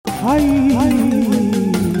Hi.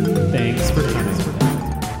 Thanks for coming.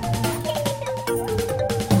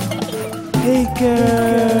 Hey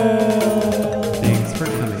girl. Thanks for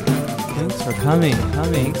coming. Thanks for coming.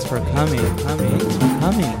 Thanks for coming. Thanks for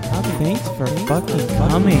coming. Thanks for fucking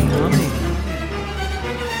coming.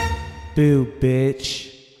 Boo, bitch.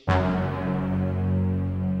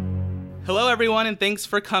 Hello, everyone, and thanks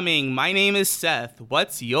for coming. My name is Seth.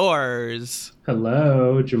 What's yours?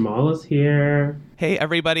 Hello, Jamal is here. Hey,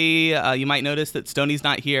 everybody. You might notice that Stoney's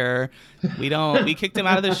not here. We kicked him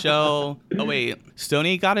out of the show. Oh, wait.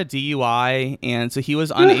 Stoney got a DUI, and so he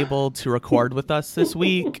was unable to record with us this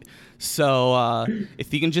week. So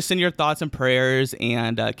if you can just send your thoughts and prayers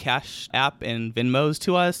and Cash App and Venmos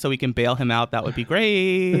to us so we can bail him out, that would be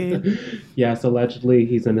great. Yes, allegedly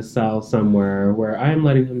he's in a cell somewhere where I'm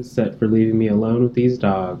letting him sit for leaving me alone with these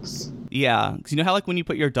dogs. Yeah, because you know how like when you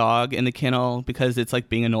put your dog in the kennel because it's like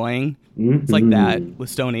being annoying? Mm-hmm. It's like that with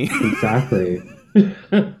Stoney. Exactly.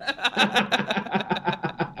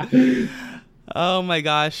 Oh my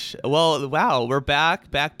gosh. Well, wow, we're back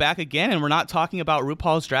again, and we're not talking about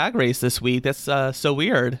RuPaul's Drag Race this week. That's so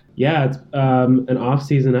weird. Yeah, it's an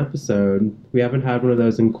off-season episode. We haven't had one of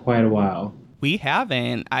those in quite a while. We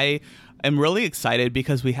haven't. I am really excited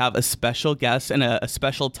because we have a special guest and a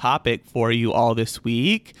special topic for you all this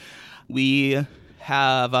week. We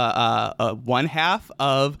have one half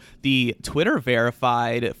of the Twitter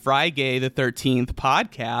verified Friday the 13th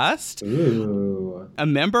podcast. Ooh. A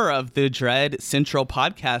member of the Dread Central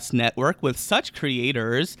Podcast Network with such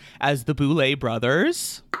creators as the Boulay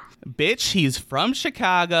Brothers. Bitch, he's from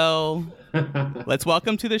Chicago. Let's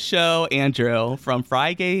welcome to the show Andrew from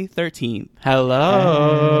Friday 13th. Hello.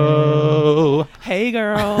 Hey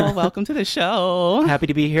girl, welcome to the show. Happy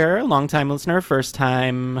to be here. Long time listener, first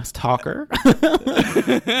time talker. I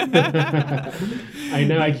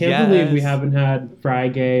know, I can't believe we haven't had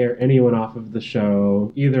Friday or anyone off of the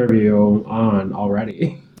show, either of you, on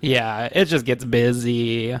already. Yeah, it just gets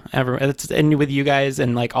busy. And with you guys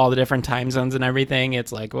and like all the different time zones and everything,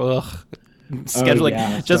 it's like, ugh. Scheduling.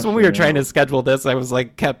 Yeah, just when we were trying to schedule this, I was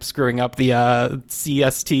like kept screwing up the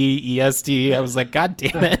CST, EST. I was like, God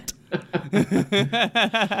damn it.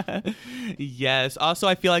 Yes. Also,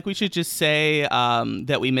 I feel like we should just say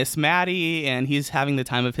that we miss Maddie, and he's having the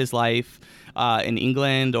time of his life in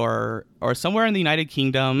England or somewhere in the United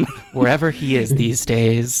Kingdom. Wherever he is these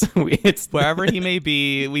days. Wherever he may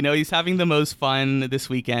be, we know he's having the most fun this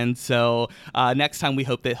weekend. So next time we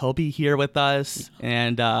hope that he'll be here with us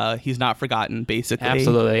and he's not forgotten, basically.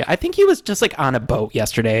 Absolutely. I think he was just like on a boat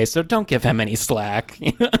yesterday, so don't give him any slack.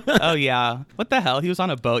 Oh, yeah. What the hell? He was on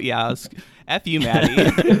a boat. Yeah. F you,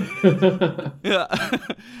 Maddie.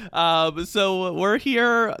 So we're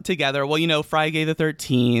here together. Well, you know, Friday the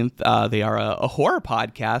 13th, they are a horror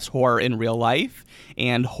podcast, horror in real life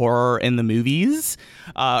and horror in the movies,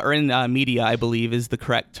 or in media, I believe is the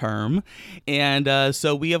correct term. And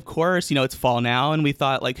so we, of course, you know, it's fall now, and we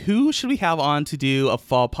thought, like, who should we have on to do a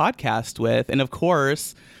fall podcast with? And of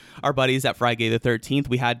course, our buddies at Friday the 13th,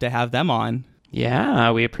 we had to have them on.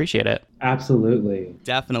 Yeah, we appreciate it. Absolutely.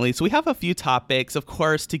 Definitely. So we have a few topics, of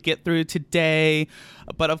course, to get through today.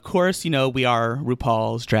 But of course, you know, we are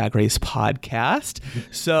RuPaul's Drag Race podcast.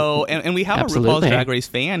 So, and we have Absolutely. a RuPaul's Drag Race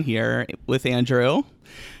fan here with Andrew.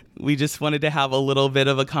 We just wanted to have a little bit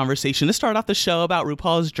of a conversation to start off the show about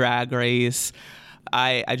RuPaul's Drag Race.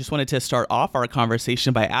 I just wanted to start off our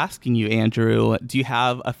conversation by asking you, Andrew, do you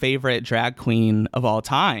have a favorite drag queen of all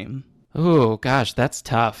time? Oh, gosh, that's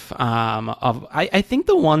tough. I think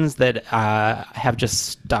the ones that have just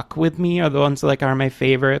stuck with me are the ones that like are my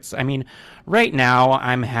favorites. I mean, right now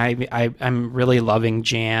I'm really loving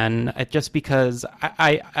Jan just because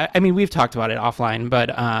I mean, we've talked about it offline, but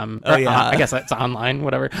I guess that's online,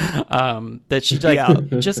 whatever. That she like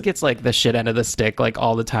just gets like the shit end of the stick like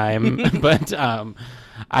all the time, but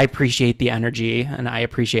I appreciate the energy and I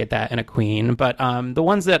appreciate that in a queen. But the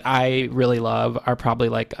ones that I really love are probably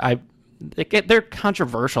like they're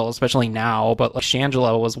controversial, especially now, but like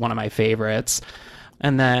Shangela was one of my favorites.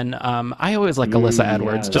 And then I always like Alyssa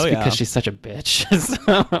Edwards just because she's such a bitch.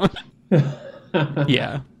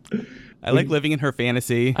 Yeah. I like living in her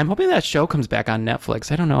fantasy. I'm hoping that show comes back on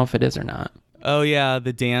Netflix. I don't know if it is or not. Oh, yeah.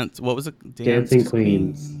 The dance. What was it? Dancing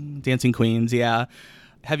Queens. Dancing Queens, yeah.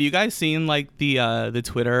 Have you guys seen like the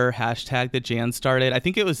Twitter hashtag that Jan started? I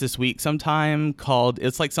think it was this week sometime called,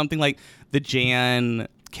 it's like something like the Jan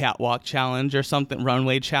Catwalk Challenge or something,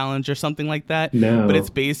 Runway Challenge or something like that. No. But it's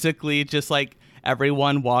basically just like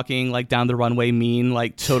everyone walking like down the runway mean,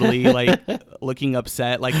 like totally like looking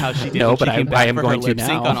upset, like how she did. No, when but she came I back am for going her to lip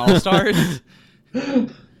sync now. on All Stars.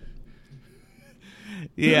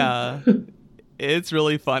 Yeah. It's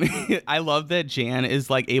really funny. I love that Jan is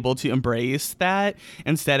like able to embrace that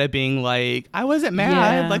instead of being like, I wasn't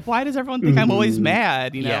mad. Yeah. Like, why does everyone think I'm always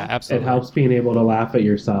mad? You know? Yeah, It absolutely. helps being able to laugh at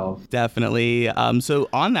yourself. Definitely. So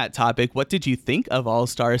on that topic, what did you think of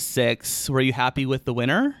All-Star 6? Were you happy with the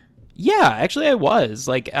winner? Yeah, actually I was.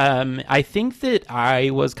 Like, I think that I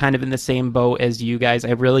was kind of in the same boat as you guys.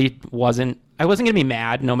 I wasn't going to be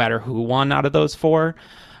mad no matter who won out of those four.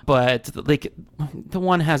 But like the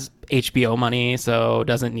one has HBO money, so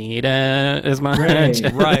doesn't need as much.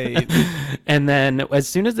 Right. And then as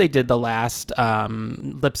soon as they did the last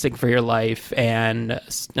lip sync for your life, and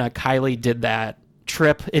Kylie did that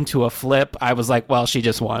trip into a flip, I was like, well, she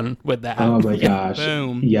just won with that. Oh my gosh.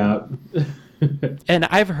 Boom. Yep. And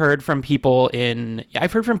I've heard from people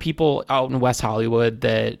out in West Hollywood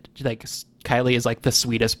that like Kylie is like the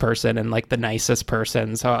sweetest person and like the nicest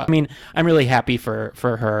person. So I mean, I'm really happy for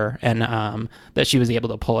her and that she was able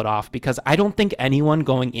to pull it off, because I don't think anyone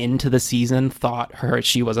going into the season thought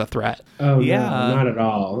she was a threat. Oh Yeah. no, not at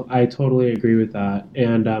all. I totally agree with that.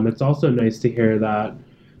 And it's also nice to hear that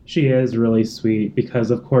she is really sweet,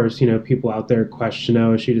 because of course, you know, people out there question,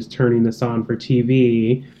 oh, is she just turning this on for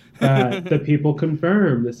TV? But the people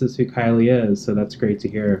confirm this is who Kylie is, so that's great to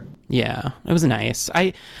hear. Yeah, it was nice.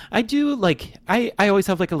 I do like, I always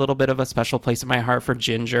have like a little bit of a special place in my heart for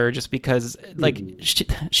Ginger, just because like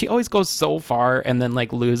she always goes so far and then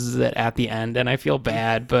like loses it at the end, and I feel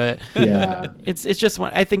bad, but Yeah. it's just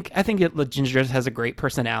one. I think Ginger has a great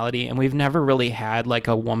personality, and we've never really had like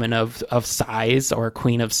a woman of size or a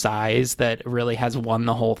queen of size that really has won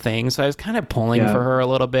the whole thing. So I was kind of pulling Yeah. for her a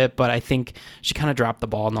little bit, but I think she kind of dropped the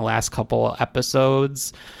ball in the last couple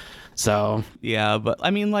episodes. So Yeah, but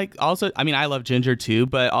I mean, like, also, I mean, I love Ginger too,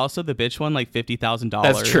 but also the bitch won like $50,000.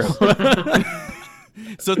 that's true.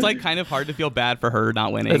 So it's like kind of hard to feel bad for her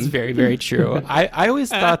not winning. That's very, very true. I always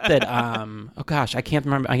thought that, oh gosh, I can't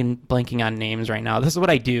remember. I'm blanking on names right now. This is what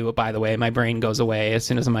I do, by the way. My brain goes away as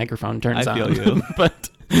soon as the microphone turns I on. feel you. But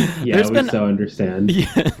Yeah, there's we been, so understand.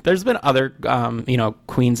 yeah, there's been other,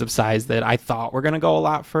 queens of size that I thought were going to go a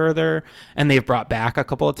lot further, and they've brought back a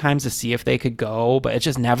couple of times to see if they could go, but it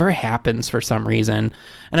just never happens for some reason.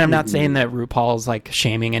 And I'm not saying that RuPaul's like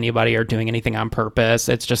shaming anybody or doing anything on purpose.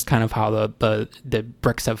 It's just kind of how the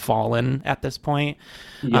bricks have fallen at this point.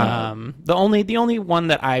 Yeah. The only one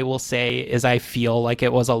that I will say is I feel like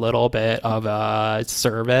it was a little bit of a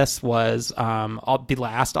service was the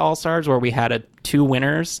last All Stars, where we had two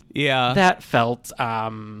winners. Yeah. That felt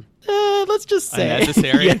let's just say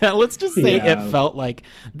Unnecessary? yeah, let's just say Yeah. it felt like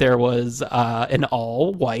there was an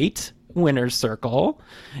all white winner's circle,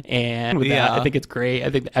 and with that, Yeah. I think it's great. I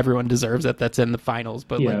think everyone deserves it that's in the finals,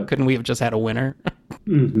 but Yeah. like, couldn't we have just had a winner?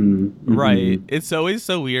 Right. It's always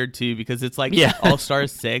so weird too, because it's like Yeah. All Star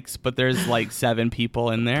 6, but there's like 7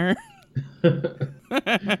 people in there.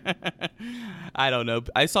 I don't know.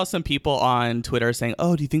 I saw some people on Twitter saying,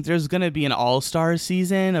 "Oh, do you think there's going to be an All-Star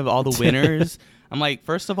season of all the winners?" I'm like,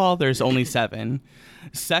 first of all, there's only 7.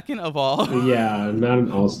 Second of all, Yeah, not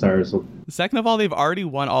an all-stars. they've already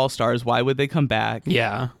won All-Stars. Why would they come back?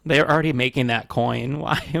 Yeah, they're already making that coin.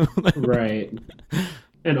 Why? Right.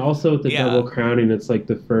 And also with the Yeah. double crowning, it's like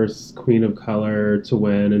the first queen of color to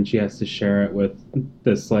win, and she has to share it with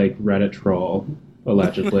this like Reddit troll,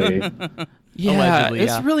 allegedly. Yeah, Allegedly,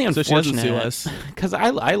 it's yeah. really So she doesn't sue unfortunate us. because I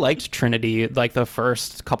liked Trinity like the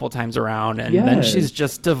first couple times around, and then Yes. she's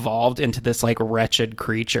just devolved into this like wretched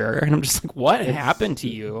creature, and I'm just like, what happened to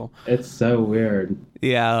you? It's so weird.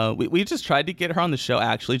 Yeah, we just tried to get her on the show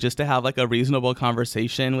actually, just to have like a reasonable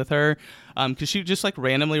conversation with her, because she just like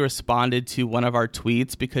randomly responded to one of our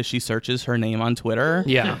tweets because she searches her name on Twitter.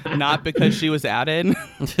 Yeah. Not because she was added.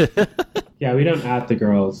 Yeah, we don't at the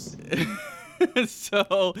girls.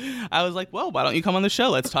 So I was like, well, why don't you come on the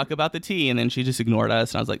show? Let's talk about the tea. And then she just ignored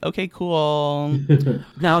us. And I was like, okay, cool.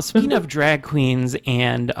 Now, speaking of drag queens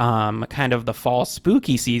and kind of the fall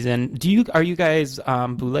spooky season, are you guys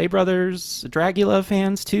Boulet Brothers Dragula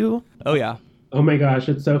fans too? Oh, yeah. Oh my gosh,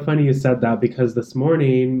 it's so funny you said that, because this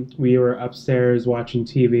morning we were upstairs watching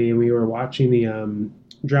TV and we were watching the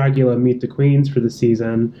Dragula Meet the Queens for the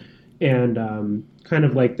season, and kind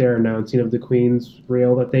of like their announcing of the Queens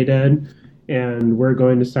reel that they did, and we're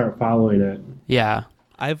going to start following it. Yeah.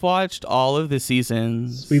 I've watched all of the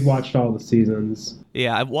seasons. We've watched all the seasons.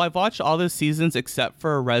 Yeah, I've watched all the seasons except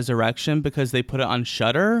for Resurrection because they put it on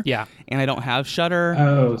Shudder. Yeah. And I don't have Shudder.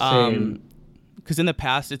 Oh, same. Because in the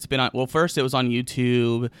past it's been on. Well, first it was on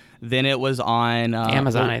YouTube, then it was on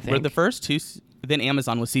Amazon, I were think. the first 2. Then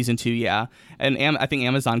Amazon was season 2, yeah, and I think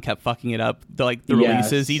Amazon kept fucking it up, the Yes.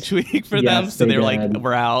 releases each week for Yes, them. So they they're like, did.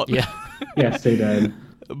 we're out. Yeah. Yes, they did.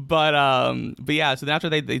 But yeah, so then after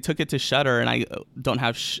they took it to Shudder, and I don't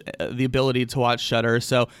have the ability to watch Shudder,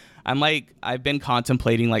 so I've been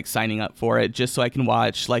contemplating like signing up for it just so I can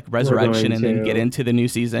watch like Resurrection and then get into the new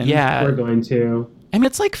season. Yeah, we're going to. I mean,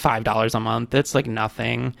 it's like $5 a month. It's like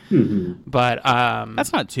nothing. But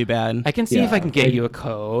that's not too bad. I can see if I can get you a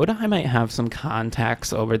code. I might have some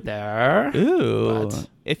contacts over there. Ooh.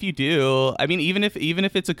 If you do, I mean, even if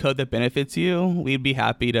it's a code that benefits you, we'd be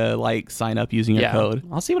happy to like sign up using your code.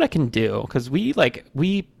 I'll see what I can do, because we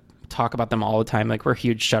talk about them all the time. Like, we're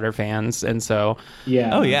huge Shudder fans, and so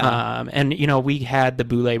and you know, we had the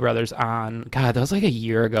Boulay brothers on. God, that was like a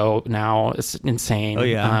year ago now. It's insane. Oh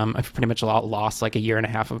yeah. I've pretty much lost like a year and a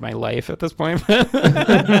half of my life at this point. We're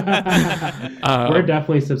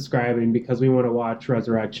definitely subscribing because we want to watch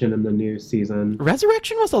Resurrection in the new season.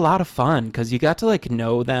 Resurrection was a lot of fun because you got to like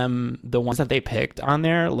know them, the ones that they picked on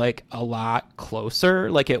there, like a lot closer.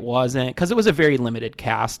 Like, it wasn't, because it was a very limited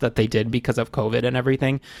cast that they did because of COVID and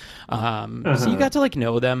everything. So you got to like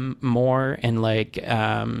know them more, and like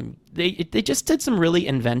they just did some really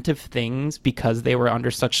inventive things because they were under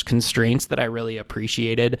such constraints that I really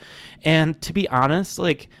appreciated. And to be honest,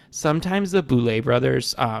 like, sometimes the Boulay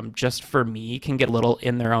brothers, just for me, can get a little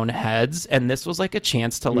in their own heads, and this was like a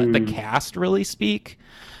chance to let the cast really speak.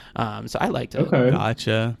 So I liked it. Okay.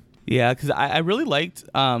 Gotcha. Yeah, because I really liked.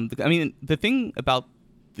 I mean, the thing about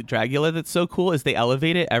the Dragula that's so cool is they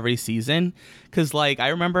elevate it every season, because like I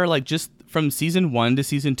remember like just from season 1 to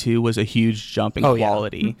season 2 was a huge jump in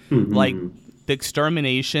quality. Like the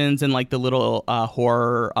exterminations and like the little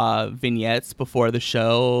horror vignettes before the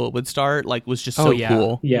show would start like was just so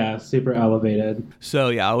cool. Yeah, super elevated. So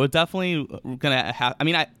yeah, we're definitely gonna have. I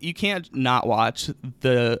mean, you can't not watch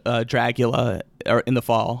the Dragula in the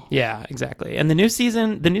fall. Yeah, exactly. And the new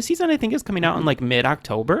season I think is coming out in like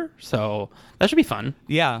mid-October, so that should be fun.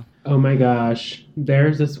 Yeah. Oh my gosh,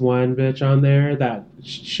 there's this one bitch on there that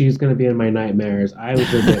she's gonna be in my nightmares. I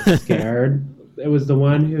was a bit scared. It was the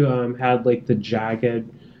one who had like the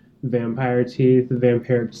jagged vampire teeth, the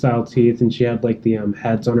vampiric style teeth, and she had like the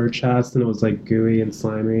heads on her chest, and it was like gooey and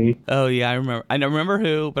slimy. Oh yeah, I remember. I don't remember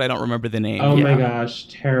who, but I don't remember the name. Oh my gosh,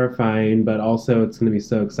 terrifying, but also it's gonna be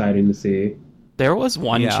so exciting to see. There was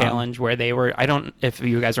one challenge where they were, I don't know if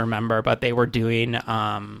you guys remember, but they were doing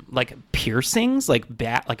like piercings, like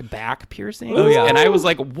back piercings. Oh, yeah. And I was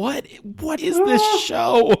like, what is this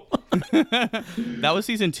show? That was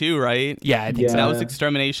season 2, right? Yeah, I think so. That was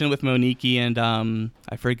Extermination with Monique and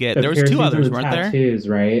I forget. The there was 2 others, weren't tattoos,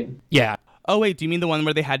 there? Right? Yeah. Oh wait, do you mean the one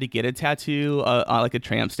where they had to get a tattoo, like a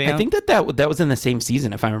tramp stamp? I think that was in the same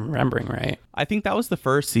season, if I'm remembering right. I think that was the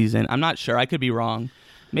first season. I'm not sure. I could be wrong.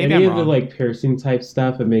 Maybe Any I'm of wrong. the like piercing type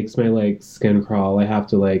stuff, it makes my like skin crawl. I have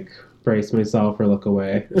to like brace myself or look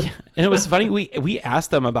away. Yeah. And it was funny, we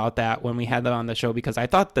asked them about that when we had them on the show, because I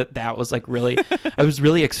thought that was like really, it was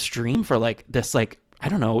really extreme for like this, like, I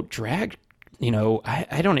don't know, drag, you know,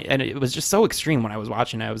 I don't, and it was just so extreme when I was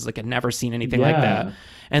watching it. I was like, I'd never seen anything like that.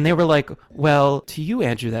 And they were like, well, to you,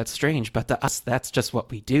 Andrew, that's strange, but to us, that's just what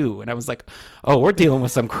we do. And I was like, oh, we're dealing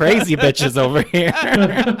with some crazy bitches over here.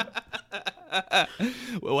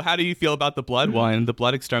 Well, how do you feel about the blood one, the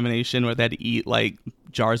blood extermination, where they had to eat like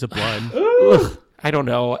jars of blood? I don't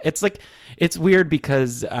know. It's like, it's weird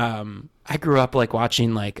because I grew up like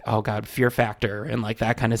watching like, oh God, Fear Factor and like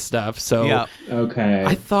that kind of stuff. So yeah. Okay.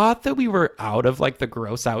 I thought that we were out of like the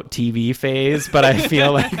gross out TV phase, but I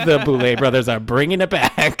feel like the Boulay brothers are bringing it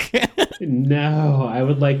back. No, I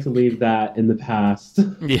would like to leave that in the past.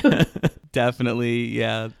 Yeah. Definitely,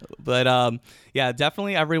 yeah. But yeah,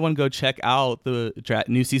 definitely everyone go check out the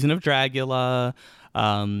new season of Dragula.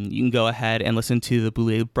 You can go ahead and listen to the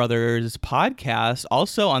Boulay Brothers podcast,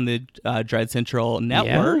 also on the Dread Central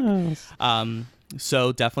Network. Yes.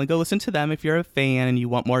 So definitely go listen to them if you're a fan and you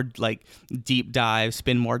want more like deep dive,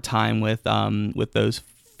 spend more time with those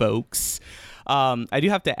folks. I do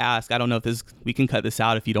have to ask, I don't know if we can cut this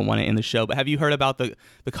out if you don't want it in the show, but have you heard about the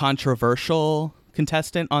controversial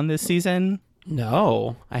contestant on this season?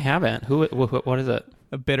 No, I haven't. What is it?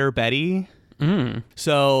 Bitter Betty. Mm.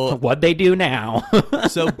 So what'd they do now?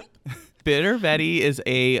 So Bitter Betty is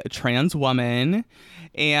a trans woman,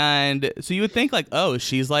 and so you would think like, oh,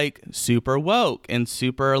 she's like super woke and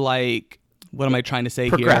super like, what am I trying to say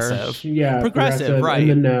progressive. here? Yeah, progressive, right? In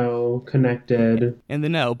the know, connected. In the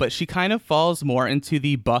know, but she kind of falls more into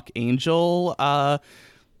the Buck Angel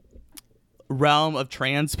realm of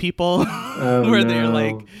trans people, where they're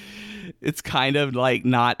like, it's kind of like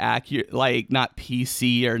not accurate, like not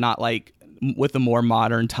PC or not like with the more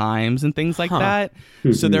modern times and things like that.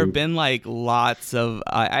 So there have been like lots of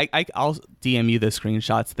I'll DM you the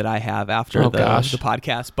screenshots that I have after the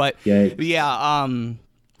podcast. But Yikes. yeah,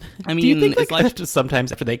 I mean, Do you think it's like just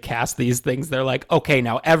sometimes after they cast these things, they're like, okay,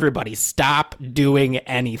 now everybody stop doing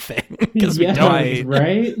anything because we Yes, don't.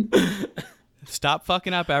 right? stop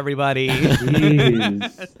fucking up, everybody.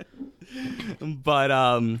 Jeez. But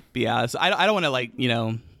yeah, so I don't want to like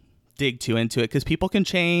dig too into it because people can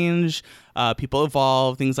change, people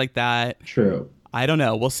evolve, things like that. True. I don't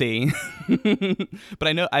know. We'll see.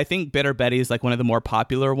 But I think Bitter Betty is like one of the more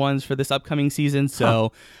popular ones for this upcoming season.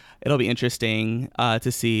 So it'll be interesting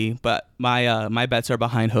to see. But my bets are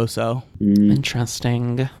behind Hoso.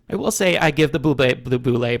 Interesting. I will say I give the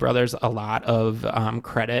Boulet brothers a lot of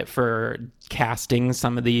credit for casting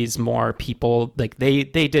some of these more people. Like they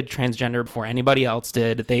did transgender before anybody else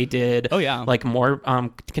did. They did like more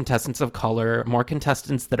contestants of color, more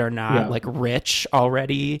contestants that are not like rich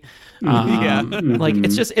already. Like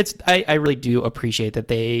I really do appreciate that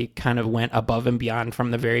they kind of went above and beyond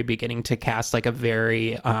from the very beginning to cast like a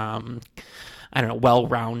very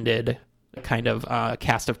well-rounded kind of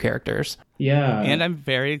cast of characters. Yeah. And I'm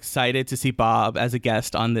very excited to see Bob as a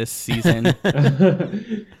guest on this season.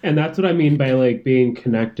 And that's what I mean by like being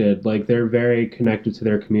connected. Like they're very connected to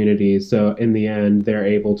their community. So in the end, they're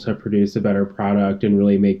able to produce a better product and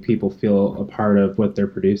really make people feel a part of what they're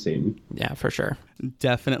producing. Yeah, for sure.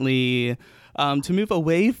 Definitely. To move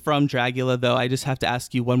away from Dragula, though, I just have to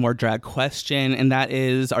ask you one more drag question, and that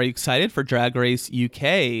is, are you excited for Drag Race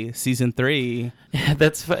UK Season 3?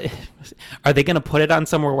 That's Are they going to put it on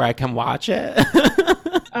somewhere where I can watch it?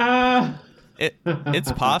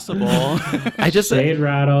 It's possible. I just Shade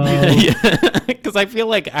rattle. because I feel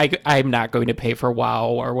like I'm not going to pay for WoW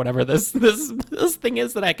or whatever this thing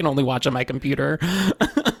is that I can only watch on my computer.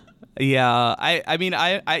 Yeah, I mean,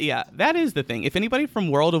 yeah, that is the thing. If anybody from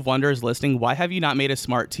World of Wonder is listening, why have you not made a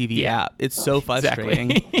smart TV app? It's so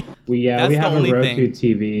frustrating. Exactly. We have a Roku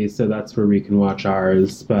TV, so that's where we can watch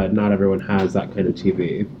ours, but not everyone has that kind of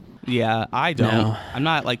TV. Yeah, I don't. No. I'm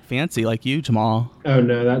not like fancy like you, Jamal. Oh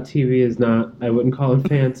no, that TV is not. I wouldn't call it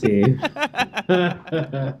fancy.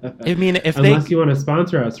 I mean, unless you want to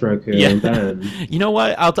sponsor us, Roku, then you know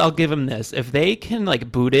what? I'll give them this. If they can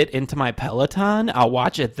like boot it into my Peloton, I'll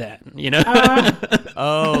watch it then. You know?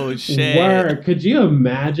 Oh shit! Word. Could you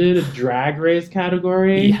imagine a drag race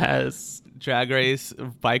category? Yes. Drag race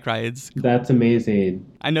bike rides. That's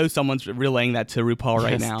amazing. I know someone's relaying that to RuPaul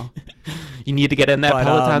right now. You need to get in that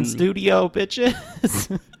Peloton studio,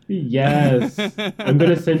 bitches. Yes. I'm going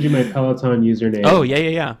to send you my Peloton username. Oh,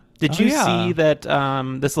 yeah. Did you see that,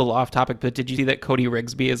 this is a little off topic, but did you see that Cody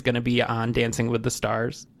Rigsby is going to be on Dancing with the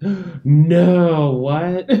Stars? No,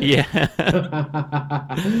 what? Yeah.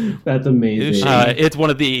 That's amazing. It's one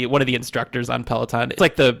of the instructors on Peloton. It's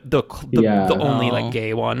like the only like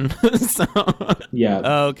gay one. So.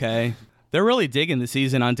 Yeah. Okay. They're really digging the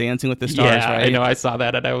season on Dancing with the Stars, right? I know. I saw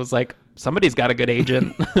that and I was like, somebody's got a good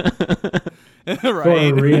agent. Right.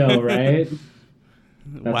 For real, right?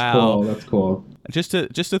 That's wow. Cool. That's cool. Just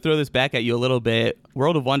to throw this back at you a little bit,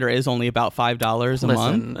 World of Wonder is only about $5 a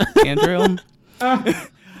month, Andrew.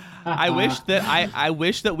 I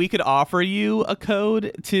wish that we could offer you a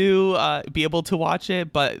code to be able to watch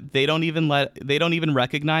it, but they don't even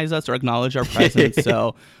recognize us or acknowledge our presence.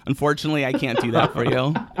 So unfortunately, I can't do that for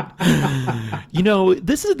you. You know,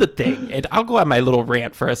 this is the thing, and I'll go on my little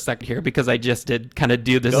rant for a second here because I just did kind of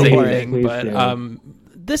do the same thing, but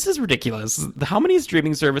this is ridiculous. How many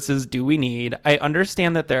streaming services do we need? I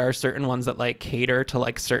understand that there are certain ones that like cater to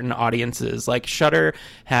like certain audiences. Like Shudder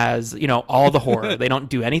has, all the horror. They don't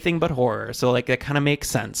do anything but horror. So like that kind of makes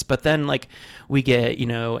sense. But then like we get,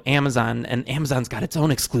 Amazon, and Amazon's got its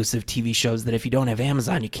own exclusive TV shows that if you don't have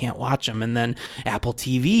Amazon, you can't watch them. And then Apple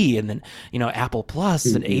TV, and then, Apple Plus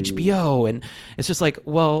and HBO. And it's just like,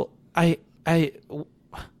 well, I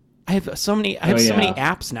have so many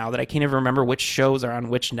apps now that I can't even remember which shows are on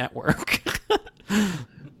which network.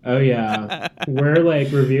 Oh yeah. We're like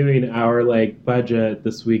reviewing our like budget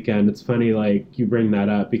this weekend. It's funny like you bring that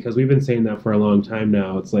up because we've been saying that for a long time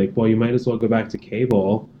now. It's like, well, you might as well go back to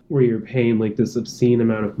cable where you're paying like this obscene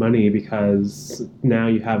amount of money because now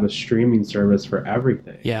you have a streaming service for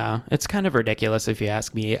everything. Yeah, it's kind of ridiculous if you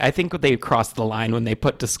ask me. I think they crossed the line when they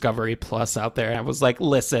put Discovery Plus out there. I was like,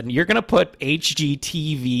 listen, you're going to put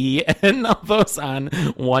HGTV and all those on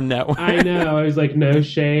one network. I know. I was like, no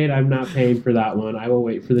shade. I'm not paying for that one. I will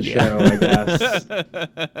wait for the show, I guess.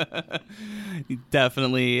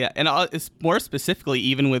 Definitely. And it's more specifically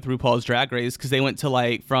even with RuPaul's Drag Race because they went to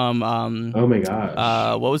like from oh my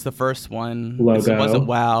gosh, what was the first one? Logo. It wasn't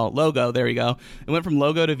WoW. Logo, there you go. It went from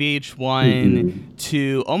Logo to VH1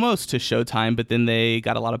 to almost to Showtime, but then they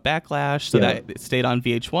got a lot of backlash, so that it stayed on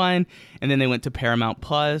VH1, and then they went to Paramount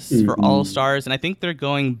Plus for All Stars, and I think they're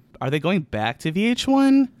going Are they going back to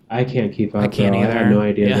VH1? I can't keep up. I can't though. either. I had no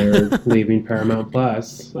idea Yeah. they were leaving Paramount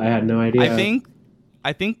Plus. I had no idea.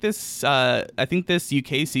 I think this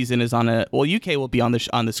UK season is on a UK will be on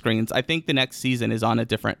the screens. I think the next season is on a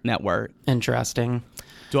different network. Interesting.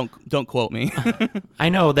 Don't quote me. I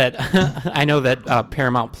know that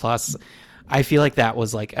Paramount Plus, I feel like that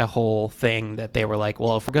was like a whole thing that they were like,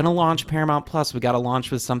 well, if we're going to launch Paramount Plus, we got to launch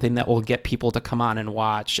with something that will get people to come on and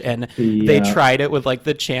watch. And they tried it with like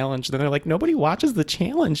the challenge. Then they're like, nobody watches the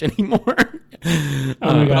challenge anymore. Oh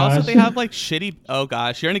my But also gosh. they have like shitty. Oh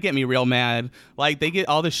gosh, you're gonna get me real mad. Like they get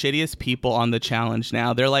all the shittiest people on the challenge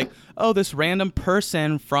now. They're like, oh, this random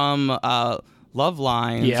person from Love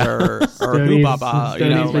Lines Yeah. or Stoney's Hoobaba.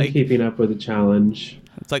 been Like keeping up with the challenge.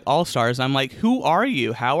 it's like All Stars. I'm like, who are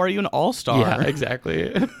you? How are you an All Star? Yeah,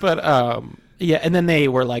 exactly. But yeah, and then they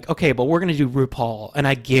were like, okay, but we're going to do RuPaul. And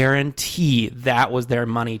I guarantee that was their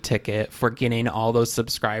money ticket for getting all those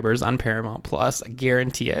subscribers on Paramount Plus. I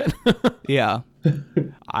guarantee it. Yeah.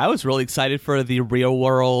 I was really excited for the Real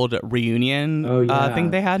World reunion Oh, yeah.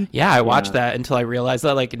 thing they had. Yeah, I watched Yeah. that until I realized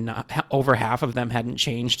that like over half of them hadn't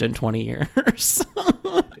changed in 20 years.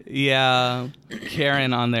 Yeah.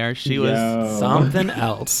 Karen on there. She was. Yo. Something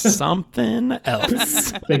else. Something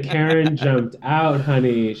else. The Karen jumped out,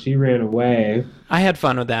 honey. She ran away. I had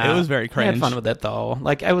fun with that. It was very I had cringe. fun with it though.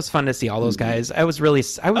 Like it was fun to see all those guys. I was really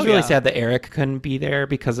Oh, yeah. sad that Eric couldn't be there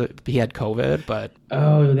because he had COVID. But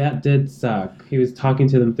Oh, that did suck. He was talking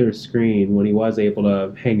to them through a screen when he was able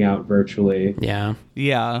to hang out virtually. yeah,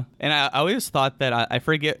 Yeah. And I always thought that I'm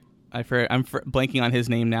blanking on his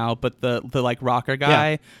name now, but the like rocker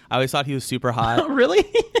guy, I always thought he was super hot. really.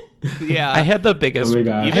 Yeah. I had the biggest. Oh my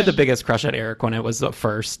gosh. I had the biggest crush at Eric when it was the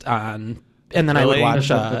first on. And then I would Really?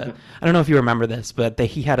 watch. I don't know if you remember this, but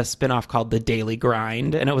he had a spinoff called The Daily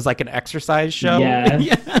Grind, and it was like an exercise show. Yes,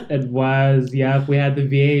 Yeah. it was. Yep, we had the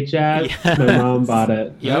VHS. Yes. My mom bought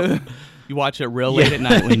it. Yep. You watch it real late at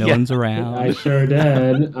night when no Yeah. one's around. I sure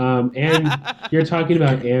did. And you're talking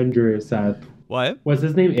about Andrew, Seth. What? Was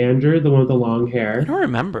his name Andrew, the one with the long I hair? don't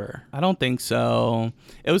remember. I don't think so.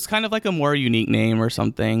 It was kind of like a more unique name or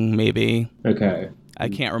something, maybe. Okay. I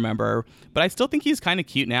can't remember. But I still think he's kind of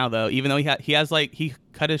cute now, though. Even though he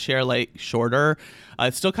cut his hair like shorter.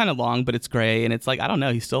 It's still kind of long, but it's gray, and it's like I don't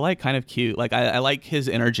know. He's still like kind of cute. Like I like his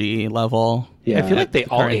energy level. Yeah. I feel like they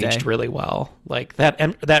all current aged day. really well. Like that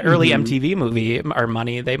early MTV movie, or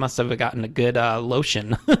Money, they must have gotten a good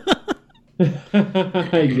lotion. Yes,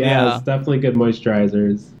 Yeah. definitely good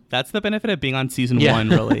moisturizers. That's the benefit of being on season Yeah. 1.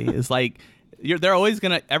 Really, is like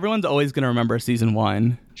everyone's always gonna remember season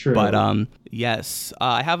 1. True. But yes,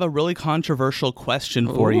 I have a really controversial question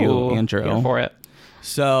for you, Ooh, Andrew. here for it.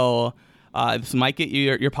 So this might get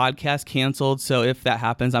your podcast canceled. So if that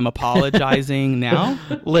happens, I'm apologizing now.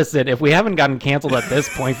 Listen, if we haven't gotten canceled at this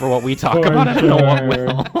point for what we talk For about, I don't know what sure.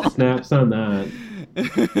 will. Snaps on that.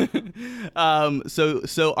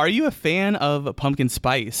 So are you a fan of pumpkin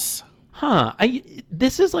spice?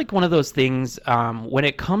 This is like one of those things, when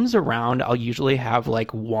it comes around, I'll usually have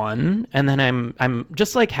like one, and then I'm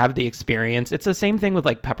just like have the experience. It's the same thing with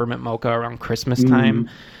like peppermint mocha around Christmas time.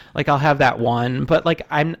 Like I'll have that one, but like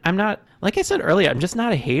I'm not, like I said earlier, I'm just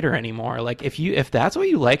not a hater anymore. Like if that's what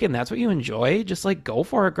you like and that's what you enjoy, just like go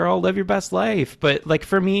for it, girl, live your best life. But like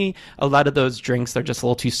for me, a lot of those drinks, they're just a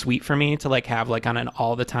little too sweet for me to like have like on an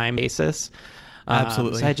all the time basis.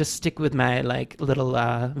 Absolutely. So I just stick with my like little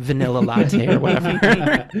vanilla latte or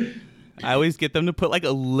whatever. I always get them to put like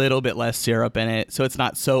a little bit less syrup in it, so it's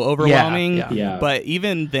not so overwhelming. Yeah. Yeah. But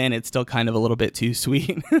even then, it's still kind of a little bit too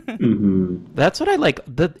sweet. That's what I like.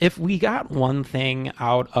 If we got one thing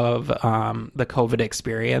out of the COVID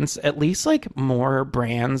experience, at least like more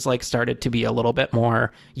brands like started to be a little bit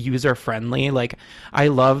more user friendly. Like I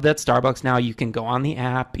love that Starbucks now you can go on the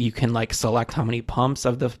app, you can like select how many pumps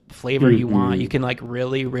of the flavor you want. You can like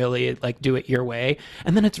really, really like do it your way,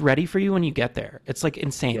 and then it's ready for you when you get there. It's like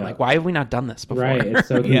insane. Yeah. Like why have we not done this before? Right, it's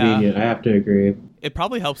so Yeah. convenient. I have to agree. It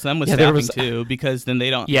probably helps them with Yeah, there staffing was- too, because then they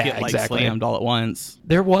don't Yeah, get like exactly. slammed all at once.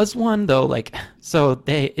 There was one though, like so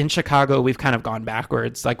they in Chicago we've kind of gone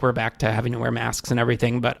backwards. Like we're back to having to wear masks and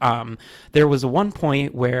everything. But there was one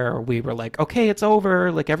point where we were like, okay, it's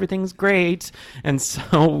over, like everything's great. And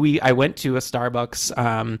so I went to a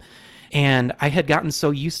Starbucks, and I had gotten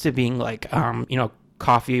so used to being like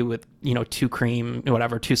coffee with 2 cream,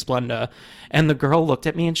 whatever, 2 Splenda. And the girl looked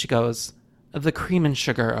at me and she goes, "The cream and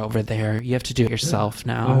sugar over there, you have to do it yourself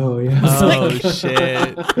now." Oh, yeah. Oh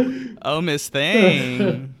shit! Oh, Miss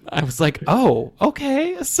Thing. I was like, oh,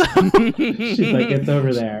 okay. So She's like, it's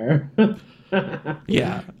over there.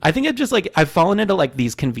 Yeah. I think it just like I've fallen into like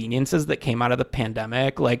these conveniences that came out of the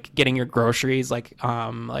pandemic, like getting your groceries like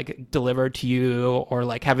delivered to you, or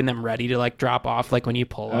like having them ready to like drop off like when you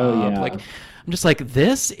pull up. Yeah. Like I'm just like,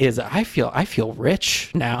 this is I feel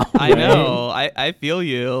rich now. I know. I feel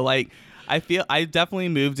you. Like I definitely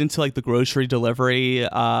moved into like the grocery delivery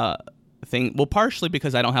thing. Well, partially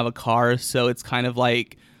because I don't have a car, so it's kind of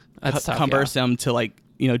like That's tough, cumbersome to like,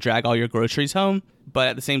 drag all your groceries home. But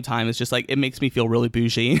at the same time, it's just like it makes me feel really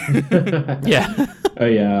bougie. Yeah. Oh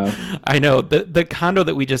yeah. I know the condo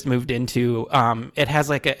that we just moved into. It has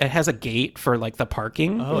a gate for like the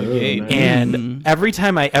parking. Oh, Ooh, yay. nice. And every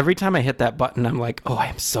time I hit that button, I'm like, oh,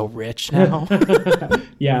 I'm so rich now.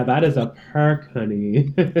 Yeah, that is a perk,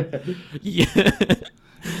 honey. Yeah.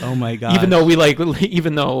 Oh my god. Even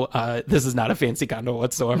though this is not a fancy condo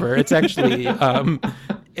whatsoever, it's actually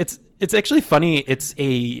it's actually funny.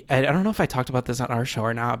 I don't know if I talked about this on our show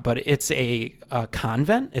or not, but it's a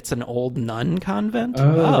convent. It's an old nun convent.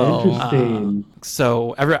 Oh, interesting.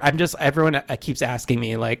 So everyone keeps asking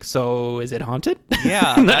me like, so is it haunted?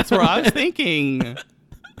 Yeah, that's what I was thinking.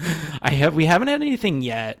 We haven't had anything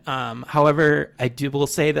yet. However, will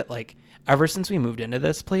say that like ever since we moved into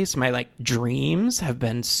this place, my like dreams have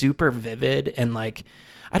been super vivid, and like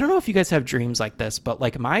I don't know if you guys have dreams like this, but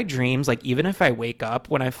like my dreams, like even if I wake up,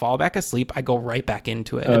 when I fall back asleep, I go right back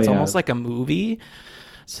into it. It's almost like a movie.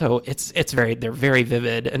 So they're very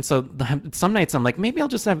vivid. And so some nights I'm like, maybe I'll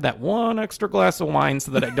just have that one extra glass of wine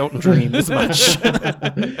so that I don't dream as much.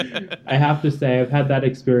 I have to say, I've had that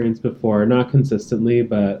experience before, not consistently,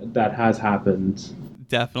 but that has happened.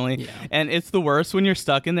 Definitely. Yeah. And it's the worst when you're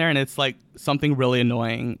stuck in there and it's like something really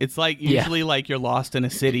annoying. It's like usually like you're lost in a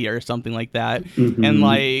city or something like that. Mm-hmm. And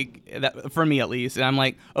like that, for me at least, and I'm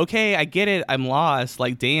like, okay, I get it. I'm lost.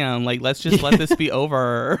 Like, damn, like let's just let this be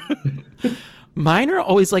over. Mine are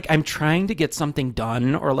always like I'm trying to get something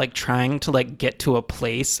done, or like trying to like get to a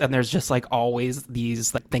place, and there's just like always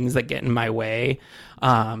these like things that get in my way.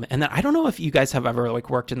 And then I don't know if you guys have ever like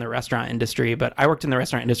worked in the restaurant industry, but I worked in the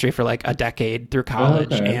restaurant industry for like a decade through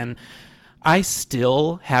college. Okay. And I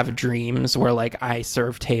still have dreams where like I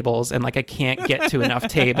serve tables and like I can't get to enough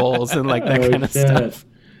tables and like that kind of stuff.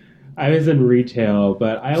 I was in retail,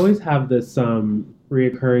 but I always have this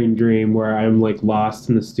reoccurring dream where I'm like lost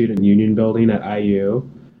in the student union building at IU,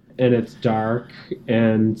 and it's dark,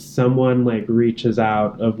 and someone like reaches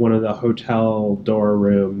out of one of the hotel door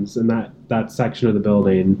rooms in that section of the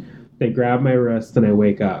building. They grab my wrist and I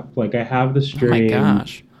wake up. Like I have this dream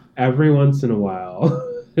every once in a while.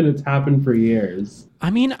 And it's happened for years. I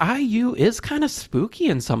mean, IU is kind of spooky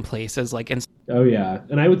in some places. Oh yeah,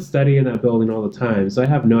 and I would study in that building all the time, so I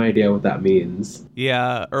have no idea what that means.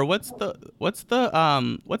 Yeah, or what's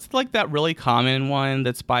like that really common one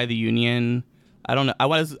that's by the Union? I don't know.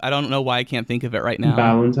 I don't know why I can't think of it right now.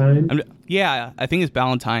 Valentine? Yeah, I think it's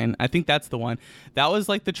Valentine. I think that's the one. That was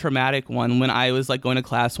like the traumatic one when I was like going to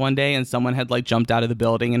class one day and someone had like jumped out of the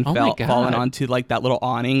building and fallen onto like that little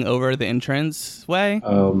awning over the entrance way.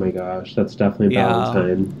 Oh my gosh, that's definitely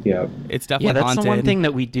Valentine. Yep. It's definitely that's haunted. The one thing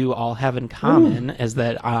that we do all have in common is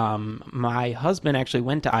that my husband actually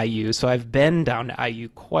went to IU, so I've been down to IU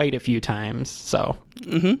quite a few times. So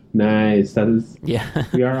Nice. That is. Yeah.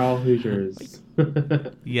 We are all Hoosiers.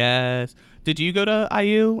 Yes. Did you go to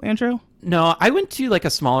IU, Andrew? No, I went to like a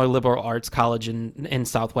smaller liberal arts college in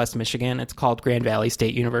Southwest Michigan. It's called Grand Valley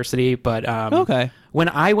State University. But okay. When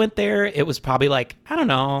I went there, it was probably like, I don't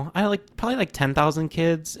know, probably like 10,000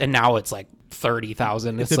 kids, and now it's like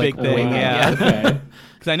 30,000. It's a big thing, yeah. Okay.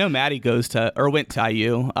 Because I know Maddie went to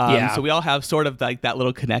IU. So we all have sort of like that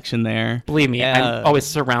little connection there. Believe me, I'm always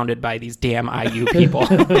surrounded by these damn IU people.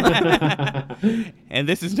 And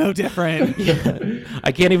this is no different.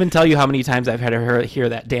 I can't even tell you how many times I've had to hear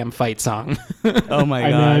that damn fight song. Oh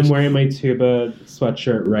my gosh. I'm wearing my tuba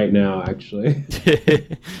sweatshirt right now, actually.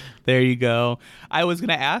 There you go. I was going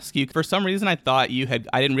to ask you, for some reason I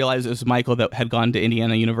didn't realize it was Michael that had gone to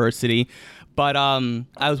Indiana University. But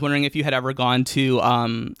I was wondering if you had ever gone to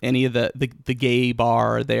any of the gay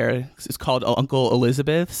bar there. It's called Uncle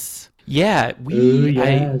Elizabeth's. Yeah,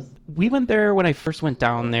 yes. We went there when I first went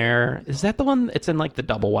down there. Is that the one? It's in like the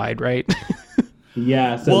double wide, right?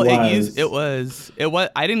 Yes, well, it was.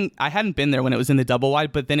 I hadn't been there when it was in the double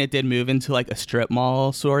wide, but then it did move into like a strip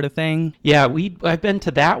mall sort of thing. Yeah, I've been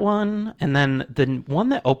to that one, and then the one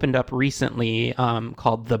that opened up recently,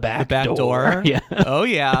 called the Back Door. Yeah. Oh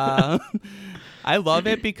yeah. I love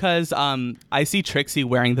it because I see Trixie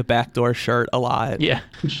wearing the Back Door shirt a lot. Yeah.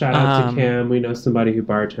 Shout out to Kim. We know somebody who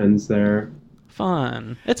bartends there.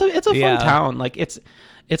 Fun. It's a fun town. Like it's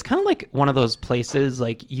it's kind of like one of those places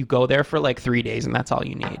like you go there for like 3 days and that's all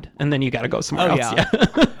you need, and then you got to go somewhere else.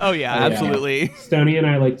 Yeah. Oh yeah, absolutely. Stoney and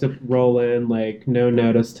I like to roll in like no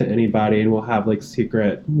notice to anybody, and we'll have like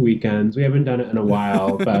secret weekends. We haven't done it in a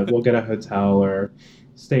while, but we'll get a hotel or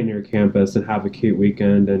stay near campus and have a cute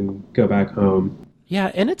weekend and go back home. Yeah,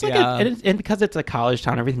 and it's like and because it's a college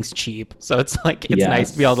town, everything's cheap. So it's like it's Yes.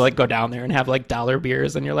 nice to be able to like go down there and have like dollar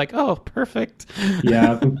beers, and you're like, oh, perfect.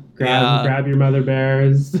 Yeah, grab your Mother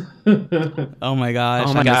Bears. Oh my gosh.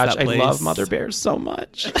 Oh my I miss gosh, that I place. love Mother Bears so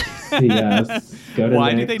much. Yes. Go to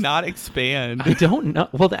Why Nick's. did they not expand? I don't know.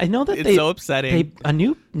 Well, I know that It's so upsetting.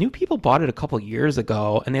 new people bought it a couple years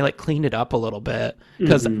ago, and they like cleaned it up a little bit.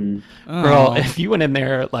 Because, Mhm. girl, Oh. if you went in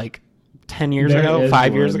there like 10 years There ago, is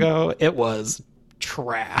 5 years one. ago, it was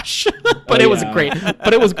trash. But Oh, it was yeah. a great.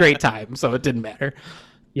 But it was a great time, so it didn't matter.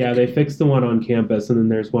 Yeah, they fixed the one on campus, and then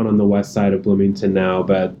there's one on the west side of Bloomington now.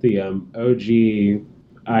 But the OG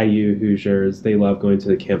IU Hoosiers, they love going to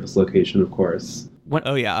the campus location, of course.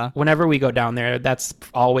 Oh yeah. Whenever we go down there, that's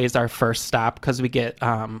always our first stop because we get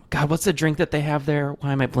God, what's the drink that they have there?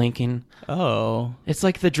 Why am I blanking? Oh. It's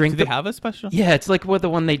like the drink Do they that have a special? yeah, it's like what the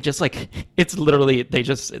one they just like. It's literally they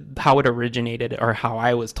just how it originated or how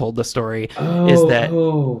I was told the story is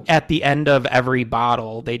that at the end of every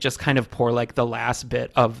bottle they just kind of pour like the last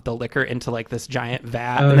bit of the liquor into like this giant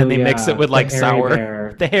vat and then they mix it with the like Hairy sour.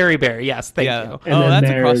 Bear. The Hairy Bear, yes, thank Yeah. you. And Oh, then that's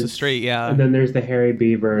across the there's- street. Yeah. And then there's the Hairy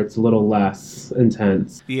Beaver. It's a little less intense.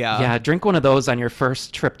 Yeah, drink one of those on your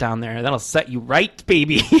first trip down there. That'll set you right,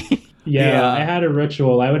 baby. Yeah, Yeah. I had a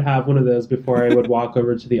ritual. I would have one of those before I would walk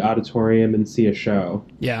over to the auditorium and see a show.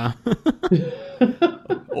 Yeah.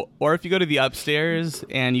 Or if you go to the upstairs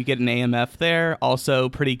and you get an AMF there, also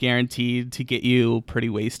pretty guaranteed to get you pretty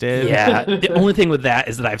wasted. Yeah. The only thing with that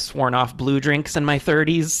is that I've sworn off blue drinks in my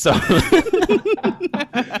 30s, so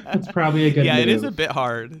That's probably a good Yeah, it is move. a bit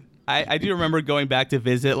hard. I do remember going back to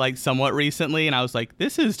visit like somewhat recently, and I was like,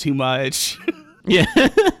 this is too much. yeah.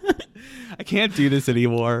 I can't do this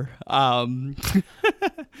anymore.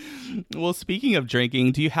 Well, speaking of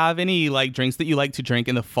drinking, do you have any like drinks that you like to drink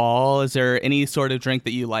in the fall? Is there any sort of drink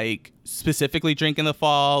that you like specifically drink in the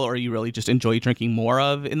fall, or you really just enjoy drinking more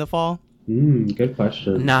of in the fall? Good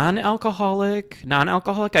question. Non-alcoholic,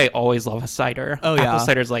 I always love a cider. Oh, yeah. Apple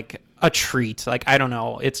cider's like a treat. Like, I don't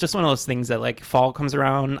know. It's just one of those things that like fall comes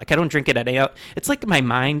around. Like, I don't drink it at any. It's like my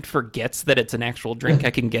mind forgets that it's an actual drink.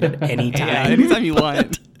 I can get it anytime. Yeah, anytime you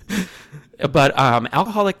want. But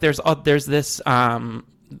alcoholic, there's this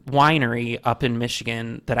winery up in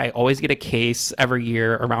Michigan that I always get a case every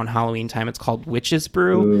year around Halloween time. It's called Witch's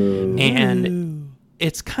Brew, Ooh. and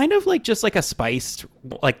it's kind of like just like a spiced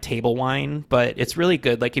like table wine, but it's really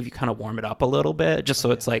good. Like if you kind of warm it up a little bit, just so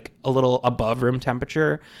it's like a little above room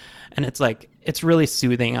temperature, and it's like it's really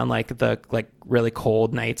soothing on like the like really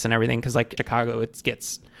cold nights and everything. Because like Chicago, it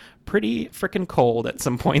gets pretty freaking cold at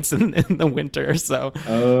some points in the winter. So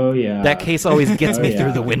Oh, yeah. that case always gets Oh, me yeah.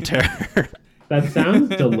 through the winter. That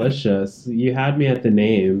sounds delicious. You had me at the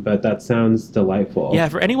name, but that sounds delightful. Yeah,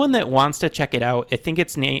 for anyone that wants to check it out, I think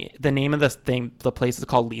it's the name of the place is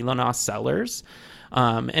called Leelanau Cellars.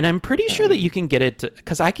 And I'm pretty sure that you can get it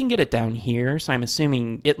because I can get it down here. So I'm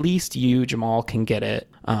assuming at least you, Jamal, can get it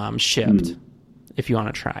shipped if you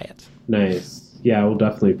want to try it. Nice. Yeah, we'll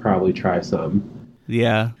definitely probably try some.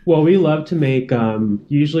 Yeah. Well, we love to make,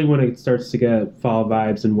 usually when it starts to get fall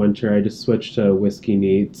vibes in winter, I just switch to whiskey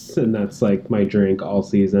neats, and that's like my drink all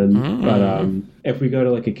season. Mm. But if we go to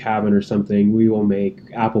like a cabin or something, we will make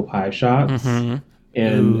apple pie shots. Mm-hmm.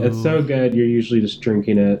 And Ooh. it's so good, you're usually just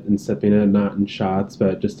drinking it and sipping it, not in shots,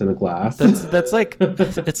 but just in a glass. That's like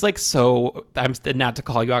it's like so. I'm not to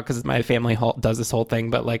call you out because my family does this whole thing,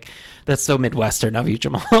 but like that's so Midwestern of you,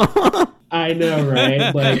 Jamal. I know,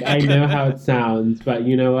 right? Like, I know how it sounds, but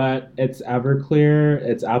you know what? It's Everclear,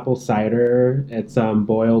 it's apple cider, it's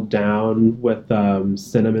boiled down with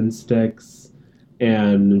cinnamon sticks,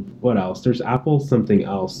 and what else? There's apple something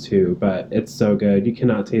else too, but it's so good. You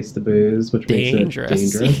cannot taste the booze, which Dangerous.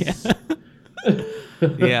 makes it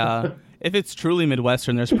dangerous. Yeah. If it's truly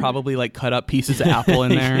Midwestern, there's probably like cut up pieces of apple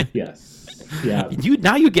in there. Yes. Yeah.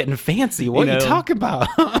 You're getting fancy. What are you know. talking about?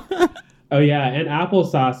 Oh, yeah, and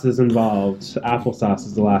applesauce is involved. Applesauce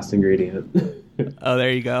is the last ingredient. Oh, there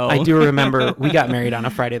you go. I do remember we got married on a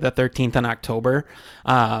Friday the 13th in October.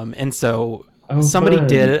 And so somebody fun.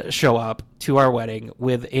 did show up to our wedding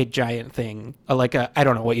with a giant thing, like I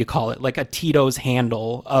don't know what you call it, like a Tito's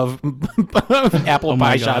handle of apple Oh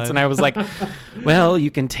my pie God. shots. And I was like, well, you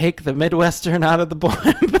can take the Midwestern out of the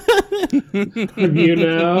blend. you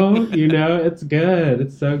know, it's good.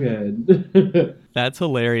 It's so good. That's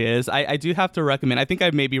hilarious. I do have to recommend, I think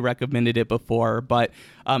I've maybe recommended it before, but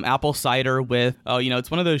apple cider with,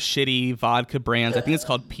 it's one of those shitty vodka brands. I think it's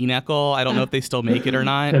called Pinnacle. I don't know if they still make it or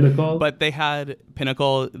not. Pinnacle? But they had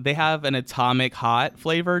Pinnacle. They have an Atomic Hot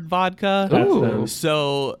flavored vodka. Ooh.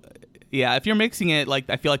 So, yeah, if you're mixing it, like,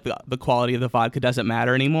 I feel like the quality of the vodka doesn't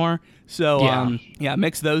matter anymore. So,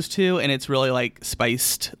 mix those two, and it's really, like,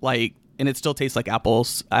 spiced, like, and it still tastes like apple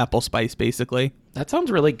spice, basically. That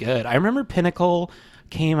sounds really good. I remember Pinnacle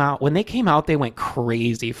came out. When they came out, they went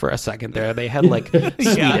crazy for a second there. They had like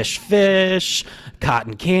Swedish Fish,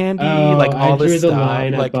 cotton candy, like all this stuff. I drew the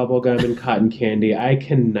line like at bubblegum and cotton candy. I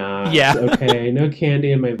cannot. Yeah. Okay, no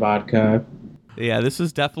candy in my vodka. Yeah, this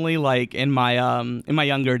was definitely like in my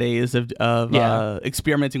younger days of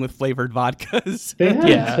experimenting with flavored vodkas. They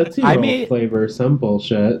had Tootsie Roll flavor, some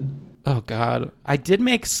bullshit. Oh God, I did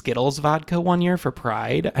make Skittles vodka one year for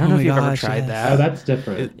Pride. I don't know if you've ever tried that. Oh, that's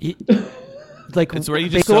different. Like it's where you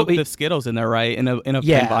just soak the Skittles in there, right? In a plain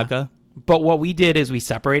vodka. But what we did is we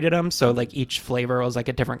separated them, so like each flavor was like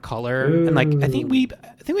a different color, and like I think we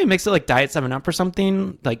mixed it like Diet 7-Up or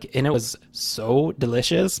something, like, and it was so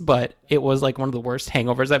delicious, but it was like one of the worst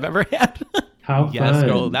hangovers I've ever had. How fun! Yes,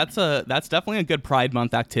 girl, that's definitely a good Pride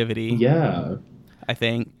Month activity. Yeah, I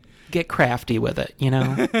think. Get crafty with it, you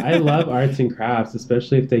know? I love arts and crafts,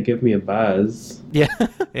 especially if they give me a buzz. Yeah.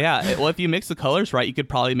 Yeah. Well, if you mix the colors right, you could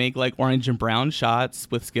probably make like orange and brown shots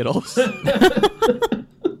with Skittles.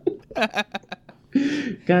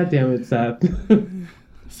 God damn it, Seth.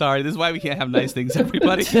 Sorry, this is why we can't have nice things,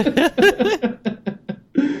 everybody.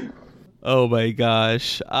 Oh my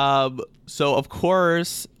gosh. So of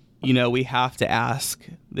course, we have to ask.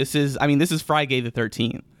 This is Friday the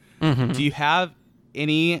 13th. Mm-hmm. Do you have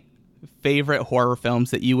any favorite horror films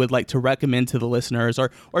that you would like to recommend to the listeners,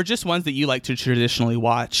 or just ones that you like to traditionally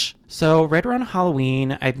watch? So right around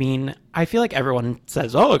Halloween, I mean, I feel like everyone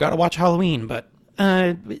says, "Oh, I gotta watch Halloween," but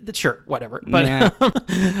sure, whatever. But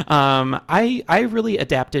I really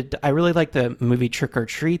adapted. I really like the movie Trick or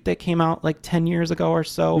Treat that came out like 10 years ago or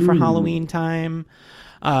so for Halloween time.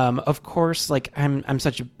 Of course, like I'm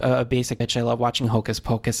such a basic bitch. I love watching Hocus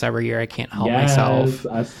Pocus every year. I can't help myself.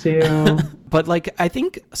 Us too. But like, I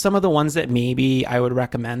think some of the ones that maybe I would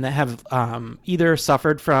recommend that have either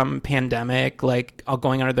suffered from pandemic, like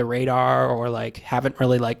going under the radar, or like haven't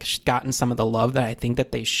really like gotten some of the love that I think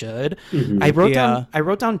that they should. Mm-hmm. I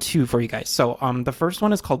wrote down two for you guys. So the first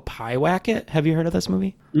one is called Pyewacket. Have you heard of this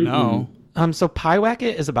movie? No. So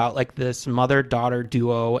Pyewacket is about like this mother-daughter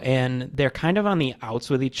duo, and they're kind of on the outs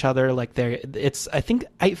with each other. Like if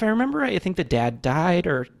I remember right, I think the dad died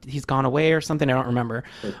or he's gone away or something. I don't remember.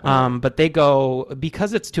 Okay. But they go,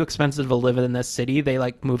 because it's too expensive to live in this city, they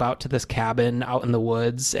like move out to this cabin out in the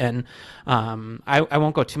woods. And I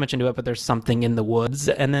won't go too much into it, but there's something in the woods,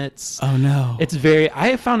 and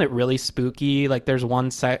I found it really spooky. Like there's one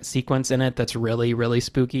sequence in it that's really, really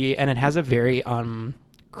spooky, and it has a very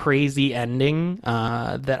crazy ending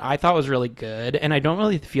that I thought was really good, and I don't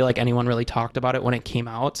really feel like anyone really talked about it when it came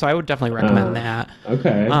out, so I would definitely recommend that.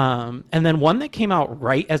 Okay. And then one that came out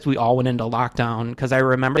right as we all went into lockdown, because I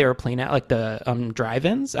remember they were playing at like the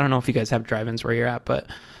drive-ins. I don't know if you guys have drive-ins where you're at, but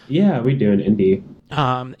yeah, we do in Indy.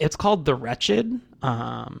 It's called The Wretched.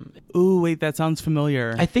 Ooh, wait, that sounds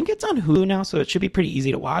familiar. I think it's on Hulu now, so it should be pretty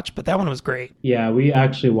easy to watch, but that one was great. Yeah, we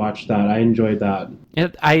actually watched that. I enjoyed that.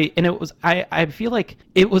 I feel like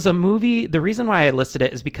it was a movie. The reason why I listed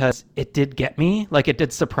it is because it did get me, like it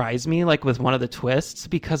did surprise me, like with one of the twists,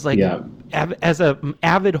 because like as a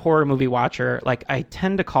avid horror movie watcher, like I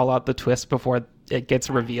tend to call out the twist before it gets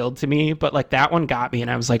revealed to me, but like that one got me,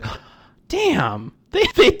 and I was like, damn. They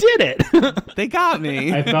did it. They got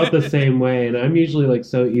me. I felt the same way, and I'm usually like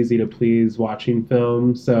so easy to please watching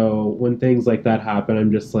films. So when things like that happen, I'm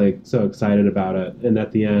just like so excited about it. And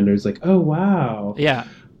at the end, there's like, oh wow, yeah.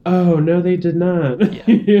 Oh no, they did not.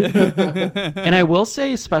 Yeah. And I will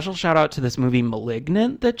say, special shout out to this movie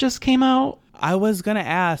Malignant that just came out. I was gonna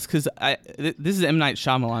ask because this is M. Night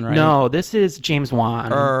Shyamalan, right? No, this is James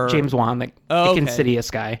Wan. James Wan, the Insidious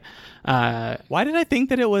guy. Why did I think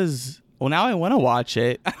that it was? Well, now I want to watch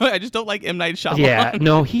it. I just don't like M. Night Shyamalan. Yeah,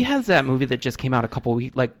 no, he has that movie that just came out a couple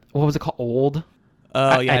weeks. Like, what was it called? Old.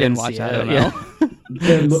 Oh yeah, I didn't watch that. I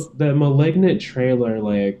don't know. The Malignant trailer,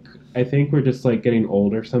 like, I think we're just like getting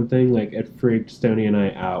old or something. Like, it freaked Stoney and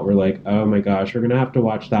I out. We're like, oh my gosh, we're gonna have to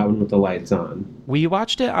watch that one with the lights on. We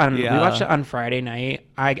watched it on Friday night.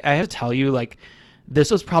 I have to tell you, like,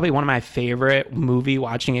 this was probably one of my favorite movie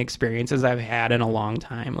watching experiences I've had in a long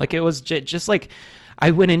time. Like, it was just like, I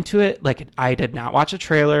went into it, like, I did not watch a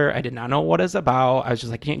trailer. I did not know what it's about. I was just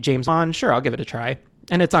like, James Bond, sure, I'll give it a try.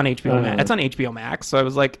 And it's on HBO Max. It's on HBO Max, so I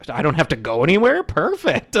was like, I don't have to go anywhere.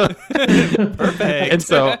 Perfect. Perfect. And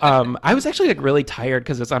so I was actually like really tired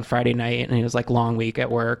because it's on Friday night and it was like long week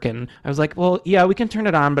at work, and I was like, well, yeah, we can turn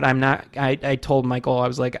it on, but I'm not. I told Michael, I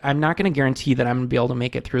was like, I'm not going to guarantee that I'm going to be able to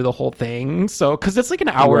make it through the whole thing. So because it's like an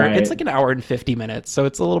hour, Right. it's like an hour and 50 minutes, so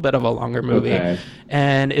it's a little bit of a longer movie. Okay.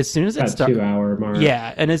 And as soon as it That started, 2 hour mark.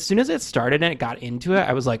 yeah, and as soon as it started and it got into it,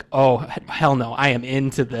 I was like, oh hell no, I am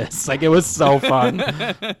into this. Like it was so fun.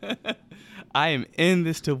 I am in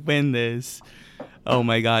this to win this. Oh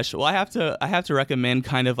my gosh. Well, I have to recommend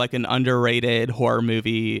kind of like an underrated horror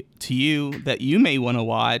movie to you that you may want to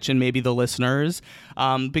watch, and maybe the listeners,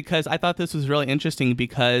 because I thought this was really interesting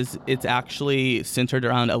because it's actually centered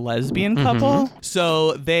around a lesbian couple.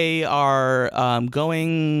 So they are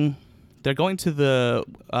going. They're going to the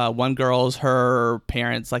one girl's, her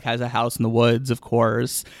parents like has a house in the woods, of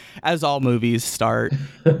course, as all movies start.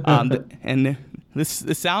 And this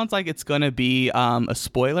sounds like it's going to be a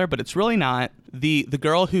spoiler, but it's really not. The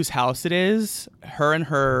girl whose house it is, her and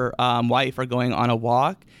her wife are going on a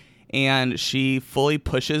walk, and she fully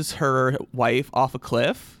pushes her wife off a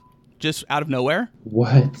cliff just out of nowhere.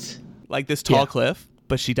 What? Like this tall Yeah. cliff,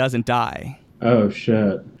 but she doesn't die. Oh,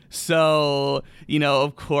 shit. So,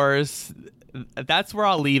 of course, that's where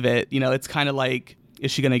I'll leave it. It's kind of like,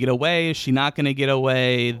 is she going to get away? Is she not going to get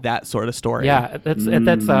away? That sort of story. Yeah, that's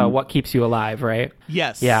what keeps you alive, right?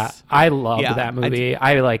 Yes. Yeah, I loved Yeah, that movie.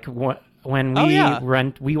 I like when Oh, we yeah.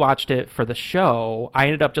 we watched it for the show. I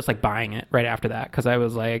ended up just like buying it right after that because I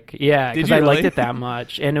was like, yeah, Did because you I liked really? it that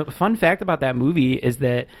much. And a fun fact about that movie is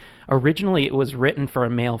that originally it was written for a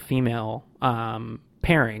male-female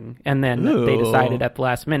pairing, and then they Ooh. decided at the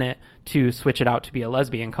last minute to switch it out to be a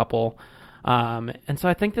lesbian couple. And so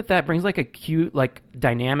I think that brings like a cute like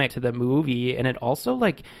dynamic to the movie, and it also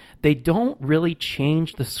like they don't really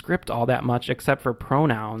change the script all that much except for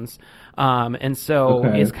pronouns. And so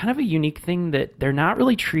Okay. it's kind of a unique thing that they're not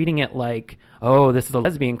really treating it like, oh, this is a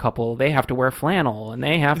lesbian couple, they have to wear flannel and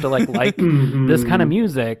they have to like this kind of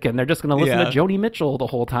music, and they're just going to listen Yeah. to Joni Mitchell the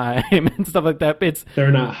whole time and stuff like that. It's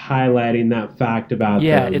They're not highlighting that fact about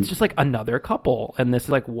them. it's just like another couple, and this is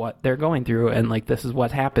like what they're going through, and like this is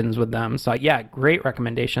what happens with them. So yeah, great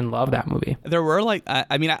recommendation. Love that movie. There were like,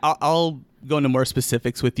 I'll go into more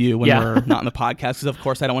specifics with you when Yeah. we're not on the podcast, because of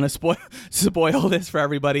course I don't want to spoil this for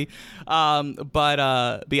everybody. But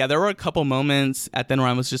yeah, there were a couple moments at the end where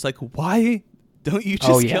I was just like, why don't you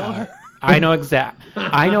just kill her? I know exactly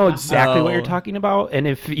what you're So- talking about, and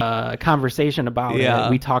if conversation about Yeah. it,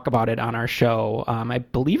 we talk about it on our show. I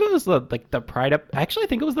believe it was the Pride actually I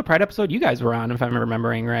think it was the Pride episode you guys were on, if I'm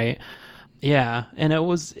remembering right. Yeah, and it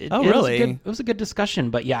was really? it was a good discussion,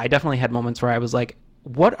 but yeah, I definitely had moments where I was like,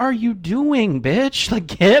 what are you doing, bitch? Like,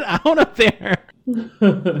 get out of there.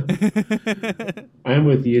 I'm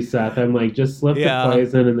with you, Seth. I'm like, just slip Yeah. the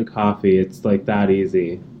poison in the coffee. It's like that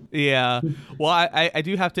easy. Yeah. Well, I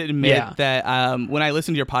do have to admit Yeah. that when I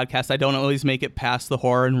listen to your podcast, I don't always make it past the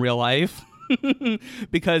horror in real life.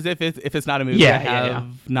 Because if it's not a movie Yeah, I have yeah.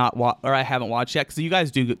 not or I haven't watched yet, because you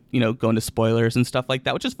guys do go into spoilers and stuff like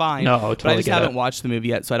that, which is fine. No, But I totally just get haven't it. watched the movie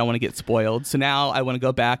yet, so I don't want to get spoiled. So now I want to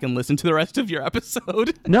go back and listen to the rest of your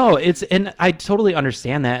episode. No, and I totally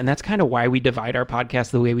understand that, and that's kind of why we divide our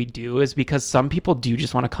podcast the way we do, is because some people do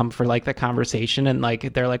just want to come for like the conversation, and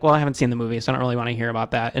like they're like, well, I haven't seen the movie, so I don't really want to hear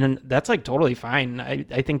about that, and that's like totally fine.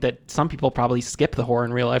 I think that some people probably skip the horror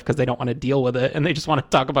in real life because they don't want to deal with it, and they just want to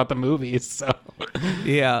talk about the movies. So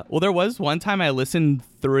Yeah. Well, there was one time I listened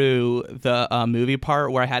through the movie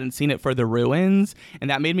part where I hadn't seen it for The Ruins, and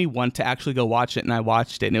that made me want to actually go watch it, and I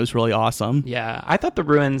watched it, and it was really awesome. yeah, I thought The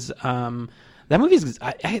Ruins. That movie's.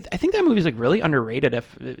 I think that movie's like really underrated,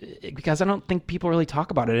 because I don't think people really talk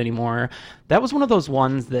about it anymore. That was one of those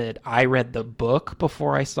ones that I read the book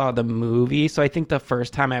before I saw the movie, so I think the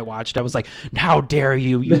first time I watched, I was like, "How dare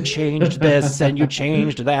you! You changed this and you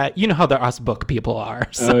changed that." You know how the us book people are.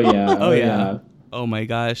 So. Oh yeah. Oh, yeah. Oh my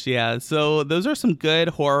gosh, yeah. So those are some good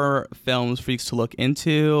horror films for you to look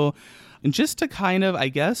into. And just to kind of, I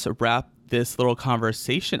guess, wrap this little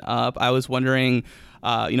conversation up, I was wondering,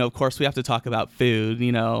 of course we have to talk about food,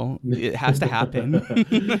 it has to happen.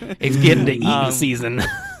 It's getting to eating season.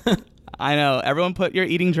 I know, everyone put your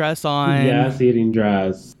eating dress on. Yes, eating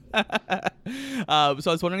dress. So I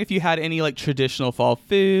was wondering if you had any like traditional fall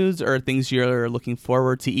foods or things you're looking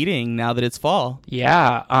forward to eating now that it's fall.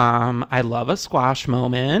 Yeah, I love a squash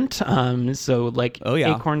moment. So like Oh,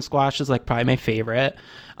 yeah. acorn squash is like probably my favorite.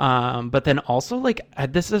 But then also like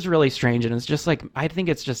this is really strange, and it's just like I think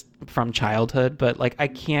it's just from childhood, but like I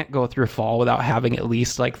can't go through fall without having at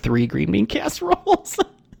least like 3 green bean casseroles.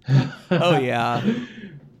 Oh yeah.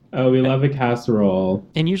 Oh, we love a casserole.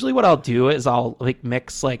 And usually what I'll do is I'll like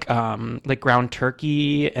mix like ground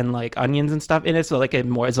turkey and like onions and stuff in it, so like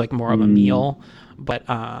it's like more of a meal. But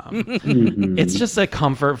it's just a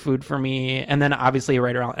comfort food for me. And then obviously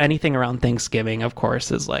right around anything around Thanksgiving, of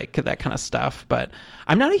course, is like that kind of stuff. But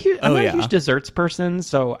I'm not a huge desserts person,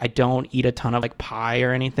 so I don't eat a ton of like pie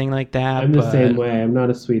or anything like that. I'm the same way. I'm not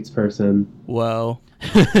a sweets person. Whoa.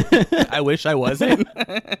 I wish I wasn't.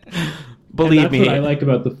 Believe me. That's what I like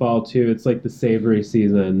about the fall too. It's like the savory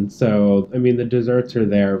season. So I mean, the desserts are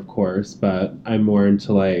there, of course, but I'm more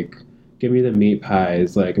into like, give me the meat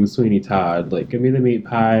pies. Like, I'm Sweeney Todd. Like, give me the meat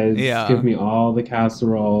pies. Yeah. Give me all the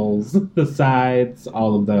casseroles, the sides,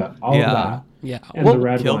 all of that. Yeah. And the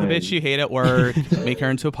red Kill wine. the bitch you hate at work. Make her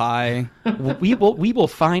into a pie. We will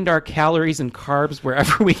find our calories and carbs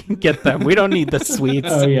wherever we can get them. We don't need the sweets.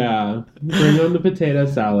 Oh yeah, bring on the potato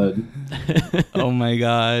salad. Oh my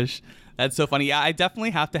gosh. That's so funny. Yeah, I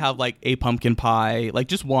definitely have to have like a pumpkin pie, like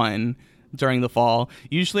just one during the fall.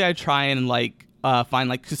 Usually I try and like find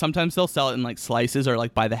like, cause sometimes they'll sell it in like slices or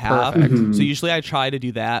like by the half. Perfect. So usually I try to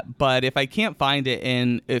do that. But if I can't find it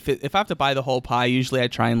in, if I have to buy the whole pie, usually I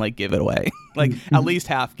try and like give it away, like at least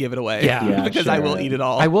half give it away. Yeah, because I will sure. eat it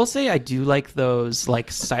all. I will say I do like those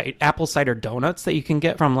like apple cider donuts that you can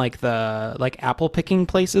get from like the like apple picking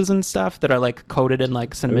places and stuff that are like coated in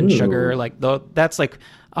like cinnamon sugar. Like that's like,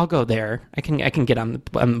 I'll go there. I can get on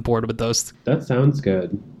the board with those. That sounds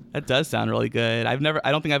good. That does sound really good. I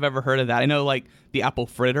don't think I've ever heard of that. I know like the apple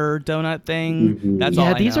fritter donut thing. That's all I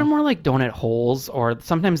know. Yeah, these are more like donut holes, or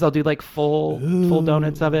sometimes they'll do like full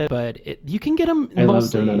donuts of it. But you can get them. I love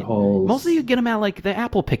donut holes. Mostly you get them at like the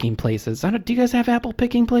apple picking places. Do you guys have apple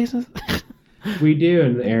picking places? We do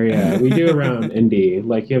in the area. We do around Indy.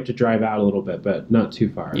 Like, you have to drive out a little bit, but not too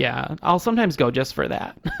far. Yeah, I'll sometimes go just for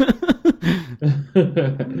that.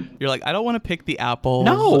 You're like, I don't want to pick the apples.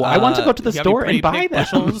 No, I want to go to the you have store any and buy pretty pink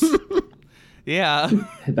them. bushels? Yeah.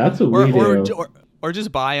 That's what we do. Or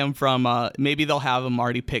just buy them from. Maybe they'll have them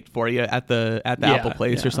already picked for you at the apple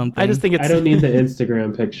place or something. I just think it's. I don't need the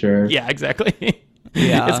Instagram picture. Yeah, exactly.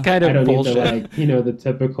 Yeah. It's kind I of don't bullshit. need the the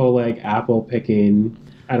typical like apple picking.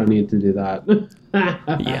 I don't need to do that.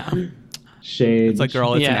 Yeah. Shade. It's like,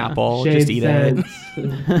 girl, it's an Yeah. apple. Shade Just eat it. sense.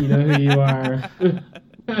 You know who you are.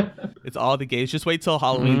 It's all the gays. Just wait till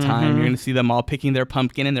Halloween time. You're gonna see them all picking their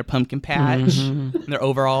pumpkin in their pumpkin patch, and their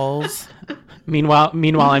overalls. Meanwhile,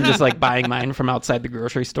 I'm just like buying mine from outside the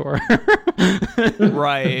grocery store.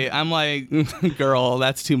 Right. I'm like, girl,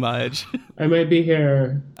 that's too much. I might be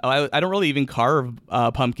here. Oh, I don't really even carve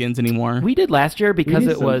pumpkins anymore. We did last year because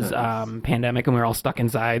We it do was sometimes. pandemic and we were all stuck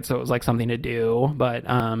inside, so it was like something to do. But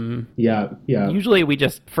Yeah. usually we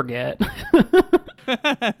just forget.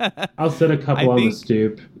 I'll set a couple on the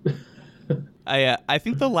stoop. I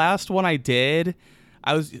think the last one I did,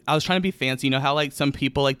 I was trying to be fancy. You know how like some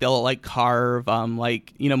people like they'll like carve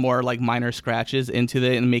like more like minor scratches into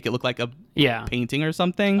it and make it look like a Yeah. painting or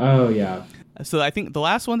something. Oh yeah. So I think the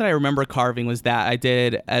last one that I remember carving was that I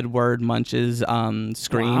did Edward Munch's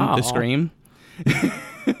Scream, Wow. The Scream.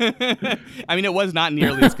 I mean, it was not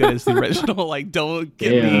nearly as good as the original. Like, don't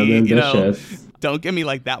give me, ambitious. don't give me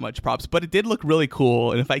like that much props. But it did look really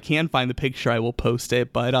cool, and if I can find the picture, I will post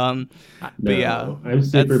it. But No, yeah, I'm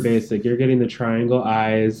super that's- basic. You're getting the triangle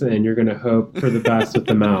eyes, and you're gonna hope for the best with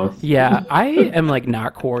the mouth. Yeah, I am like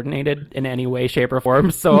not coordinated in any way, shape, or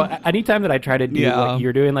form. So anytime that I try to do Yeah. what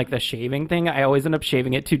you're doing, like the shaving thing, I always end up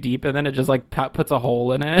shaving it too deep, and then it just like puts a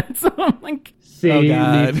hole in it. So I'm like, See, Oh, me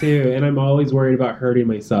God. too. And I'm always worried about hurting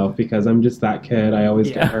myself because I'm just that kid. I always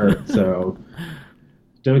Yeah. get hurt. So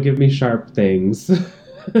don't give me sharp things.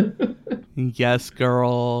 Yes,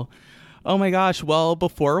 girl. Oh my gosh. Well,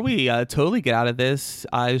 before we totally get out of this,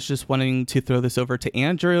 I was just wanting to throw this over to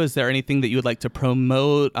Andrew. Is there anything that you would like to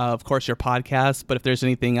promote? Of course, your podcast, but if there's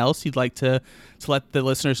anything else you'd like to let the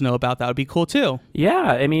listeners know about, that would be cool too.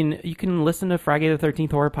 yeah, I mean, you can listen to Friday the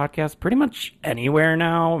 13th Horror Podcast pretty much anywhere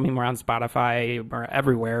now. I mean, we're on Spotify, we're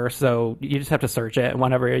everywhere, so you just have to search it,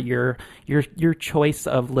 whatever your choice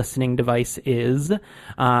of listening device is.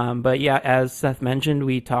 But yeah, as Seth mentioned,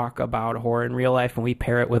 we talk about horror in real life, and we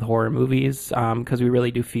pair it with horror movies, because we really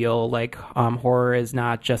do feel like horror is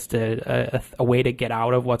not just a way to get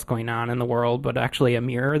out of what's going on in the world, but actually a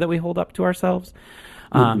mirror that we hold up to ourselves.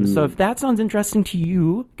 So if that sounds interesting to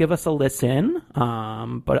you, give us a listen.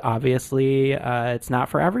 But obviously, it's not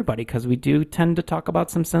for everybody because we do tend to talk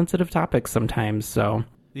about some sensitive topics sometimes. So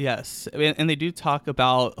Yes, and they do talk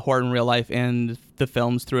about horror in real life and the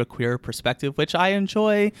films through a queer perspective, which I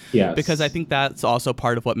enjoy. Yes. Because I think that's also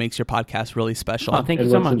part of what makes your podcast really special. Oh, thank you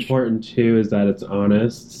And so what's much. important too is that it's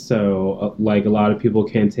honest. So, like, a lot of people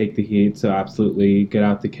can't take the heat. So, absolutely get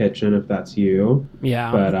out the kitchen if that's you.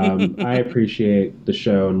 Yeah. But I appreciate the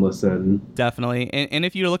show and listen. Definitely. And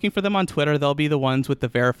if you're looking for them on Twitter, they'll be the ones with the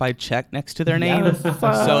verified check next to their name. Yes.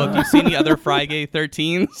 So if you see any other Friday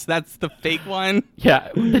 13s, that's the fake one. Yeah,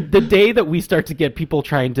 the day that we start to get people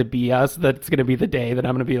trying to be us, that's going to be the day that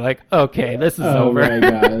I'm going to be like, okay, this is Oh over. my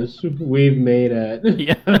gosh, we've made it.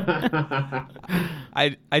 Yeah.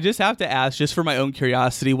 I just have to ask, just for my own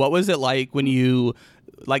curiosity, what was it like when you,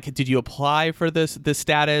 like, did you apply for this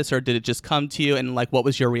status, or did it just come to you, and like, what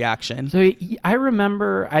was your reaction? So I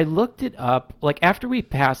remember I looked it up, like after we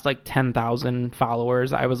passed like 10,000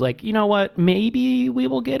 followers, I was like, you know what, maybe we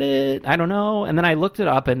will get it. I don't know. And then I looked it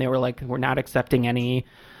up and they were like, we're not accepting any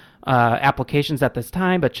applications at this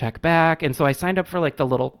time, but check back. And so I signed up for like the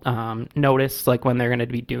little notice, like when they're going to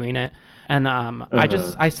be doing it. And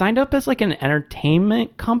I signed up as like an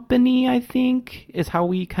entertainment company, I think is how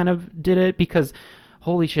we kind of did it, because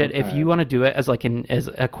holy shit, if you want to do it as like as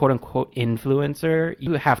a quote unquote influencer,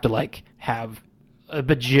 you have to like have a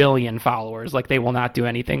bajillion followers. Like they will not do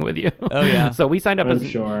anything with you. Oh yeah. So we signed up I'm as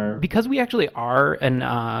sure. because we actually are an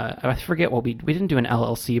I forget what we didn't do an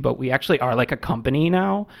LLC, but we actually are like a company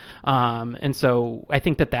now. And so I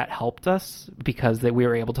think that helped us because we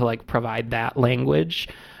were able to like provide that language.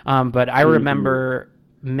 But I remember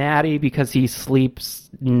Maddie, because he sleeps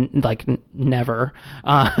never.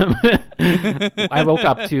 I woke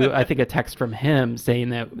up to, I think, a text from him saying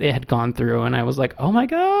that it had gone through, and I was like, oh my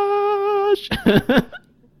gosh.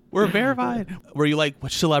 We're verified. Were you like,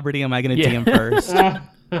 which celebrity am I going to Yeah. DM first?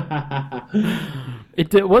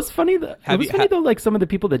 It was funny though. Like some of the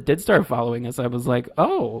people that did start following us, I was like,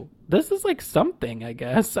 oh, this is like something, I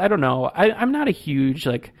guess. I don't know. I'm not a huge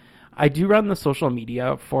like. I do run the social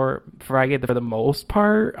media for Frygate for the most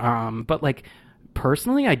part, but like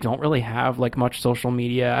personally, I don't really have like much social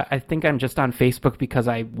media. I think I'm just on Facebook because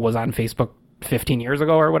I was on Facebook 15 years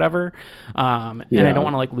ago or whatever, and I don't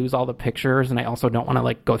want to like lose all the pictures, and I also don't want to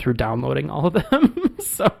like go through downloading all of them.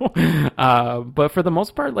 So, but for the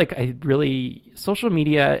most part, like social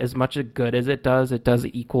media, as much as good as it does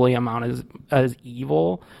equally amount as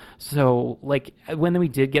evil. So like when we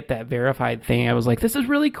did get that verified thing, I was like, this is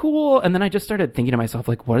really cool. And then I just started thinking to myself,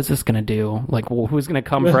 like, what is this going to do? Like, well, who's going to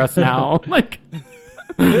come for us now? Like,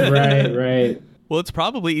 right. Well, it's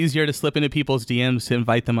probably easier to slip into people's DMs to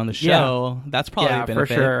invite them on the show. Yeah. That's probably a benefit.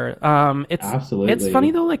 for sure. Absolutely. It's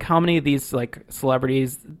funny though, like how many of these like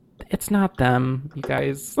celebrities, it's not them, you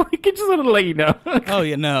guys. Like, I just wanted to let you know. Oh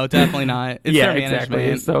yeah, no, definitely not. It's their management.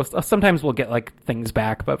 Exactly. So sometimes we'll get like things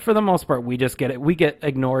back, but for the most part, we just get it. We get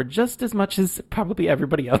ignored just as much as probably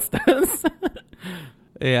everybody else does.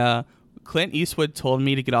 Yeah. Clint Eastwood told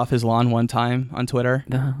me to get off his lawn one time on Twitter.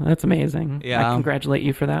 That's amazing. Yeah. I congratulate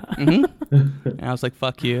you for that. And I was like,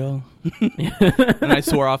 fuck you. And I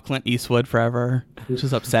swore off Clint Eastwood forever, which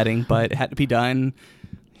was upsetting, but it had to be done.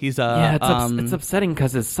 He's it's upsetting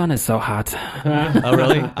because his son is so hot. Oh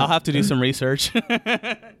really? I'll have to do some research.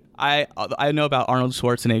 I know about Arnold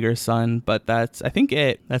Schwarzenegger's son, but that's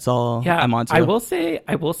That's all I'm on to. I will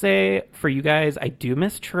say for you guys, I do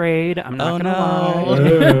miss Trade. I'm not gonna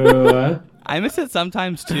lie. Ooh. I miss it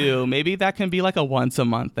sometimes too. Maybe that can be like a once a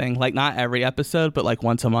month thing, like not every episode, but like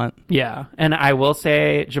once a month. Yeah, and I will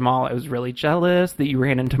say, Jamal, I was really jealous that you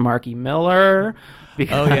ran into Marky Miller.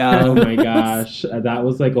 Oh yeah. Oh my gosh, that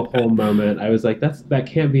was like a whole moment. I was like, that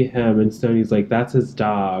can't be him, and Stoney's like, that's his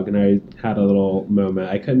dog, and I had a little moment.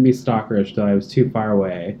 I couldn't be stalkerish though. I was too far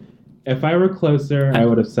away. If I were closer, I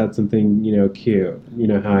would have said something, cute. You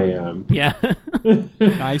know how I am. Yeah.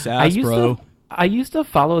 Nice ass, bro. I used to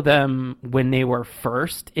follow them when they were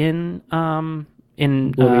first in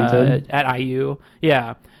Bloomington? at IU.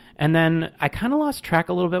 Yeah. And then I kind of lost track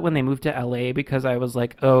a little bit when they moved to LA because I was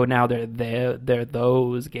like, oh, now they're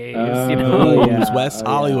those gays, Oh, yeah. Those West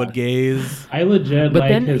Hollywood gays. I legit But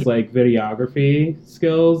like then- his like videography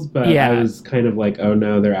skills, but Yeah. I was kind of like, oh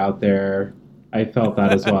no, they're out there. I felt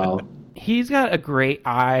that as well. He's got a great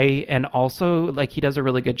eye, and also like he does a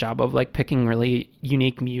really good job of like picking really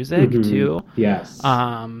unique music Mhm. too. Yes.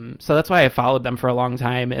 So that's why I followed them for a long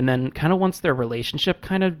time, and then kind of once their relationship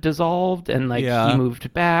kind of dissolved, and like Yeah. he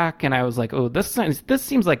moved back, and I was like, oh, this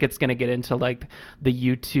seems like it's gonna get into like the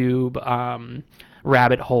YouTube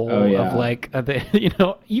rabbit hole Oh, yeah. of like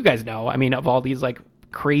you guys know, I mean, of all these like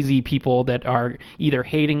crazy people that are either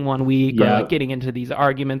hating one week or like getting into these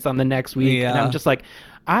arguments on the next week. And I'm just like,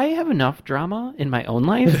 I have enough drama in my own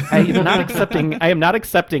life. I am not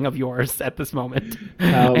accepting of yours at this moment.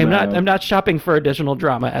 I'm not shopping for additional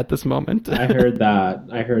drama at this moment. I heard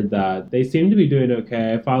that. They seem to be doing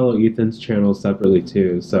okay. I follow Ethan's channel separately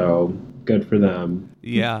too, so good for them.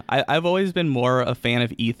 Yeah, I've always been more a fan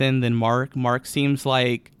of Ethan than Mark. Mark seems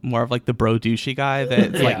like more of like the bro douchey guy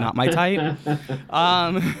that's like not my type.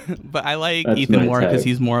 But I like Ethan more because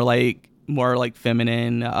he's more like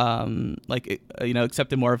feminine,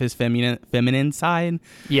 accepted more of his feminine side.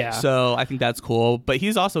 Yeah. So I think that's cool. But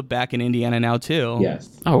he's also back in Indiana now too.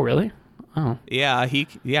 Yes. Oh, really? Oh. Yeah, you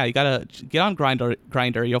gotta get on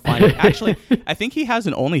Grindr. You'll find it. Actually, I think he has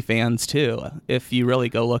an OnlyFans too, if you really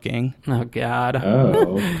go looking. Oh God.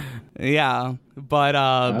 Oh. Yeah, but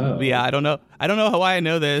yeah, I don't know how I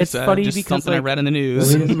know this. It's funny just because something I read in the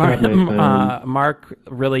news. Mark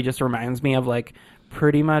really just reminds me of like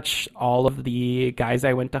pretty much all of the guys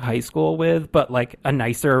I went to high school with, but like a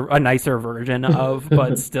nicer version of,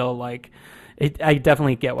 but still like. I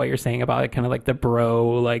definitely get what you're saying about it, kind of like the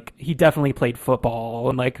bro, like he definitely played football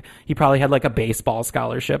and like he probably had like a baseball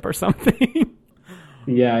scholarship or something.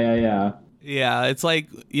 Yeah. Yeah, it's like,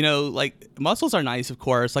 like muscles are nice, of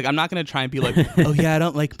course. Like I'm not going to try and be like, oh yeah, I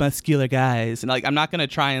don't like muscular guys. And like I'm not going to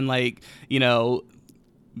try and like,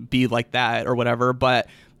 be like that or whatever, but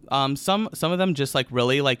some of them just like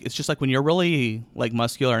really like it's just like when you're really like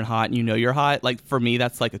muscular and hot and you're hot, like for me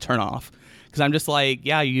that's like a turn off. Because I'm just like,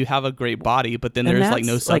 yeah, you have a great body, but then there's like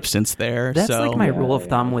no substance there. That's like my rule of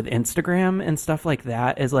thumb with Instagram and stuff like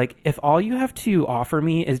that is like, if all you have to offer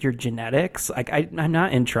me is your genetics, like I'm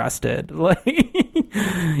not interested. Like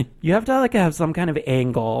you have to like have some kind of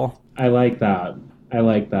angle. I like that.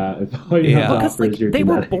 If all you have to offer is your they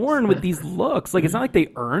genetics. were born with these looks. Like it's not like they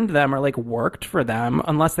earned them or like worked for them,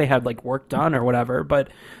 unless they had like work done or whatever. But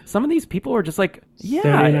some of these people are just like, yeah.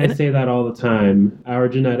 Sammy and I say that all the time. Our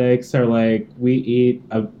genetics are like, we eat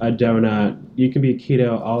a donut. You can be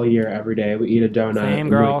keto all year, every day. We eat a donut. Same,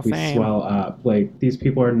 girl, and we swell up. Like these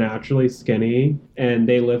people are naturally skinny and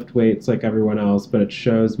they lift weights like everyone else, but it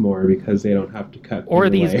shows more because they don't have to cut. Or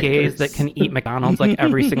these gays that can eat McDonald's like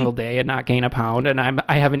every single day and not gain a pound. And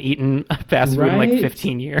I haven't eaten fast food in like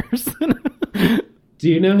 15 years. Do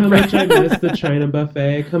you know how much I miss the China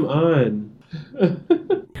buffet? Come on.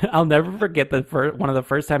 I'll never forget one of the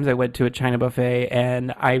first times I went to a China buffet,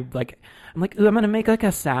 and I'm like, ooh, I'm going to make like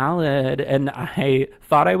a salad. And I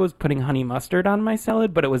thought I was putting honey mustard on my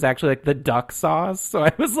salad, but it was actually like the duck sauce. So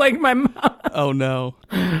I was like, my mouth. Oh no.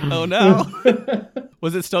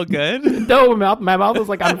 Was it still good? No, my mouth was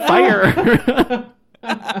like on fire.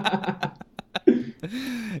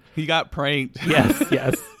 He got pranked.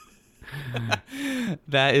 Yes.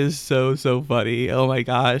 That is so funny. Oh my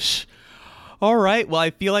gosh. All right. Well,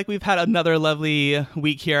 I feel like we've had another lovely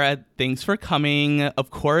week here at Thanks for Coming.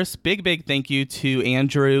 Of course, big thank you to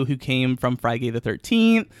Andrew, who came from Friday the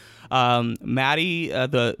 13th. Maddie,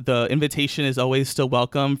 the invitation is always still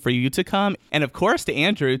welcome for you to come. And of course, to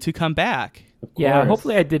Andrew to come back. Yeah,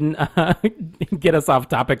 hopefully I didn't get us off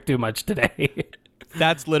topic too much today.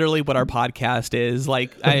 That's literally what our podcast is.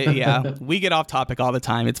 Like, we get off topic all the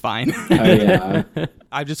time. It's fine. Oh, yeah.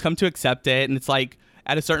 I've just come to accept it. And it's like,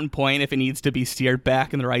 at a certain point, if it needs to be steered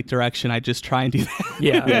back in the right direction, I just try and do that.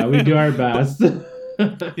 Yeah, we do our best.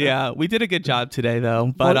 Yeah, we did a good job today,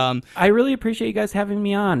 though. But I really appreciate you guys having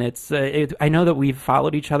me on. I know that we've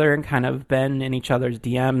followed each other and kind of been in each other's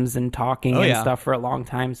DMs and talking stuff for a long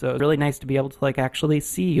time. So it's really nice to be able to like actually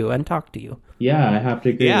see you and talk to you. Yeah, I have to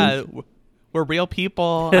agree. Yeah, we're real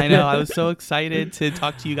people. I know. I was so excited to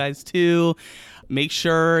talk to you guys too. Make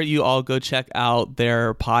sure you all go check out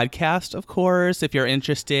their podcast, of course, if you're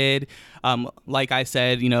interested. Like I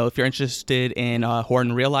said, if you're interested in horror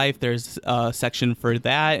in real life, there's a section for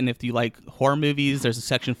that. And if you like horror movies, there's a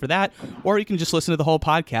section for that. Or you can just listen to the whole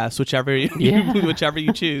podcast, whichever you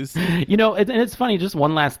choose. And it's funny, just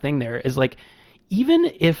one last thing there is like,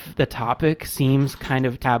 even if the topic seems kind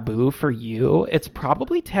of taboo for you, it's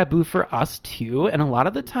probably taboo for us too. And a lot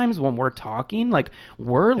of the times when we're talking, like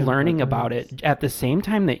we're learning about it at the same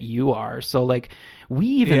time that you are. So like we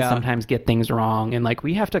even sometimes get things wrong and like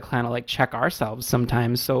we have to kind of like check ourselves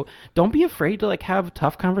sometimes. So don't be afraid to like have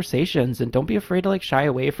tough conversations and don't be afraid to like shy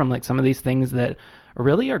away from like some of these things that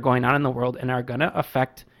really are going on in the world and are going to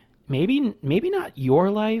affect maybe not your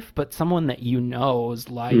life, but someone that you know's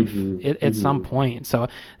life at some point. So I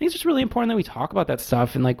think it's just really important that we talk about that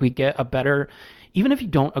stuff and like we get a better, even if you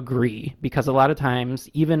don't agree, because a lot of times,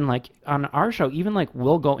 even like on our show, even like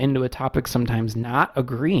we'll go into a topic sometimes not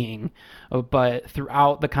agreeing, but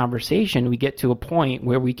throughout the conversation, we get to a point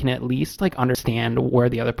where we can at least like understand where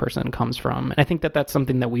the other person comes from. And I think that that's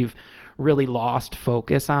something that we've really lost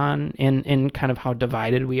focus on in kind of how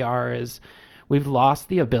divided we are, is we've lost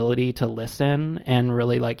the ability to listen and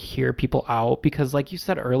really like hear people out, because like you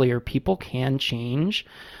said earlier, people can change.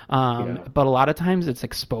 But a lot of times it's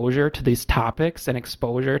exposure to these topics and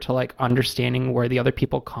exposure to like understanding where the other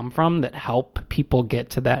people come from that help people get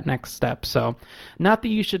to that next step. So not that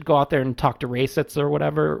you should go out there and talk to racists or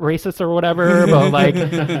whatever, but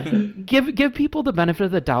like give people the benefit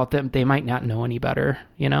of the doubt that they might not know any better,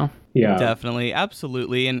 you know? Yeah, definitely.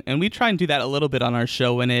 Absolutely. And we try and do that a little bit on our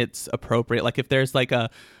show when it's appropriate. Like if there's like a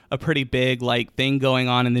pretty big like thing going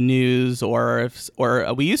on in the news, or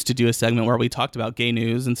we used to do a segment where we talked about gay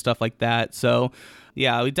news and stuff like that. So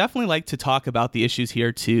yeah, we definitely like to talk about the issues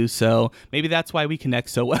here too. So maybe that's why we connect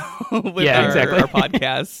so well with our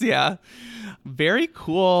podcasts. Yeah. Very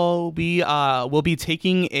cool. We will be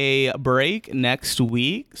taking a break next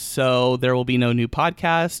week, so there will be no new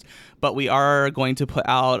podcast, but we are going to put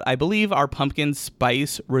out, I believe, our pumpkin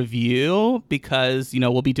spice review, because, you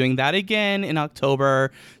know, we'll be doing that again in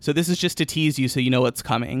October. So this is just to tease you so you know what's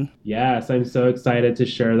coming. Yes, I'm so excited to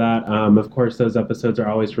share that. Of course, those episodes are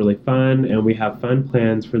always really fun, and we have fun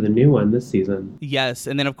plans for the new one this season. Yes,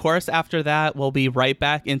 and then of course after that, we'll be right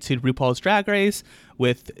back into RuPaul's Drag Race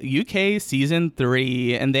with UK season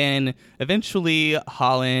 3, and then eventually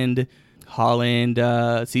Holland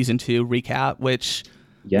season 2 recap, which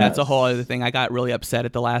that's a whole other thing. I got really upset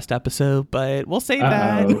at the last episode, but we'll save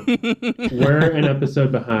that. We're an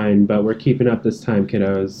episode behind, but we're keeping up this time,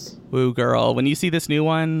 kiddos. Woo, girl. When you see this new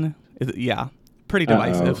one, pretty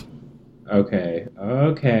divisive. Okay.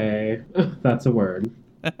 That's a word.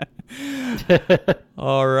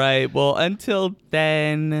 All right. Well, until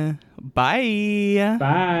then, bye.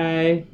 Bye.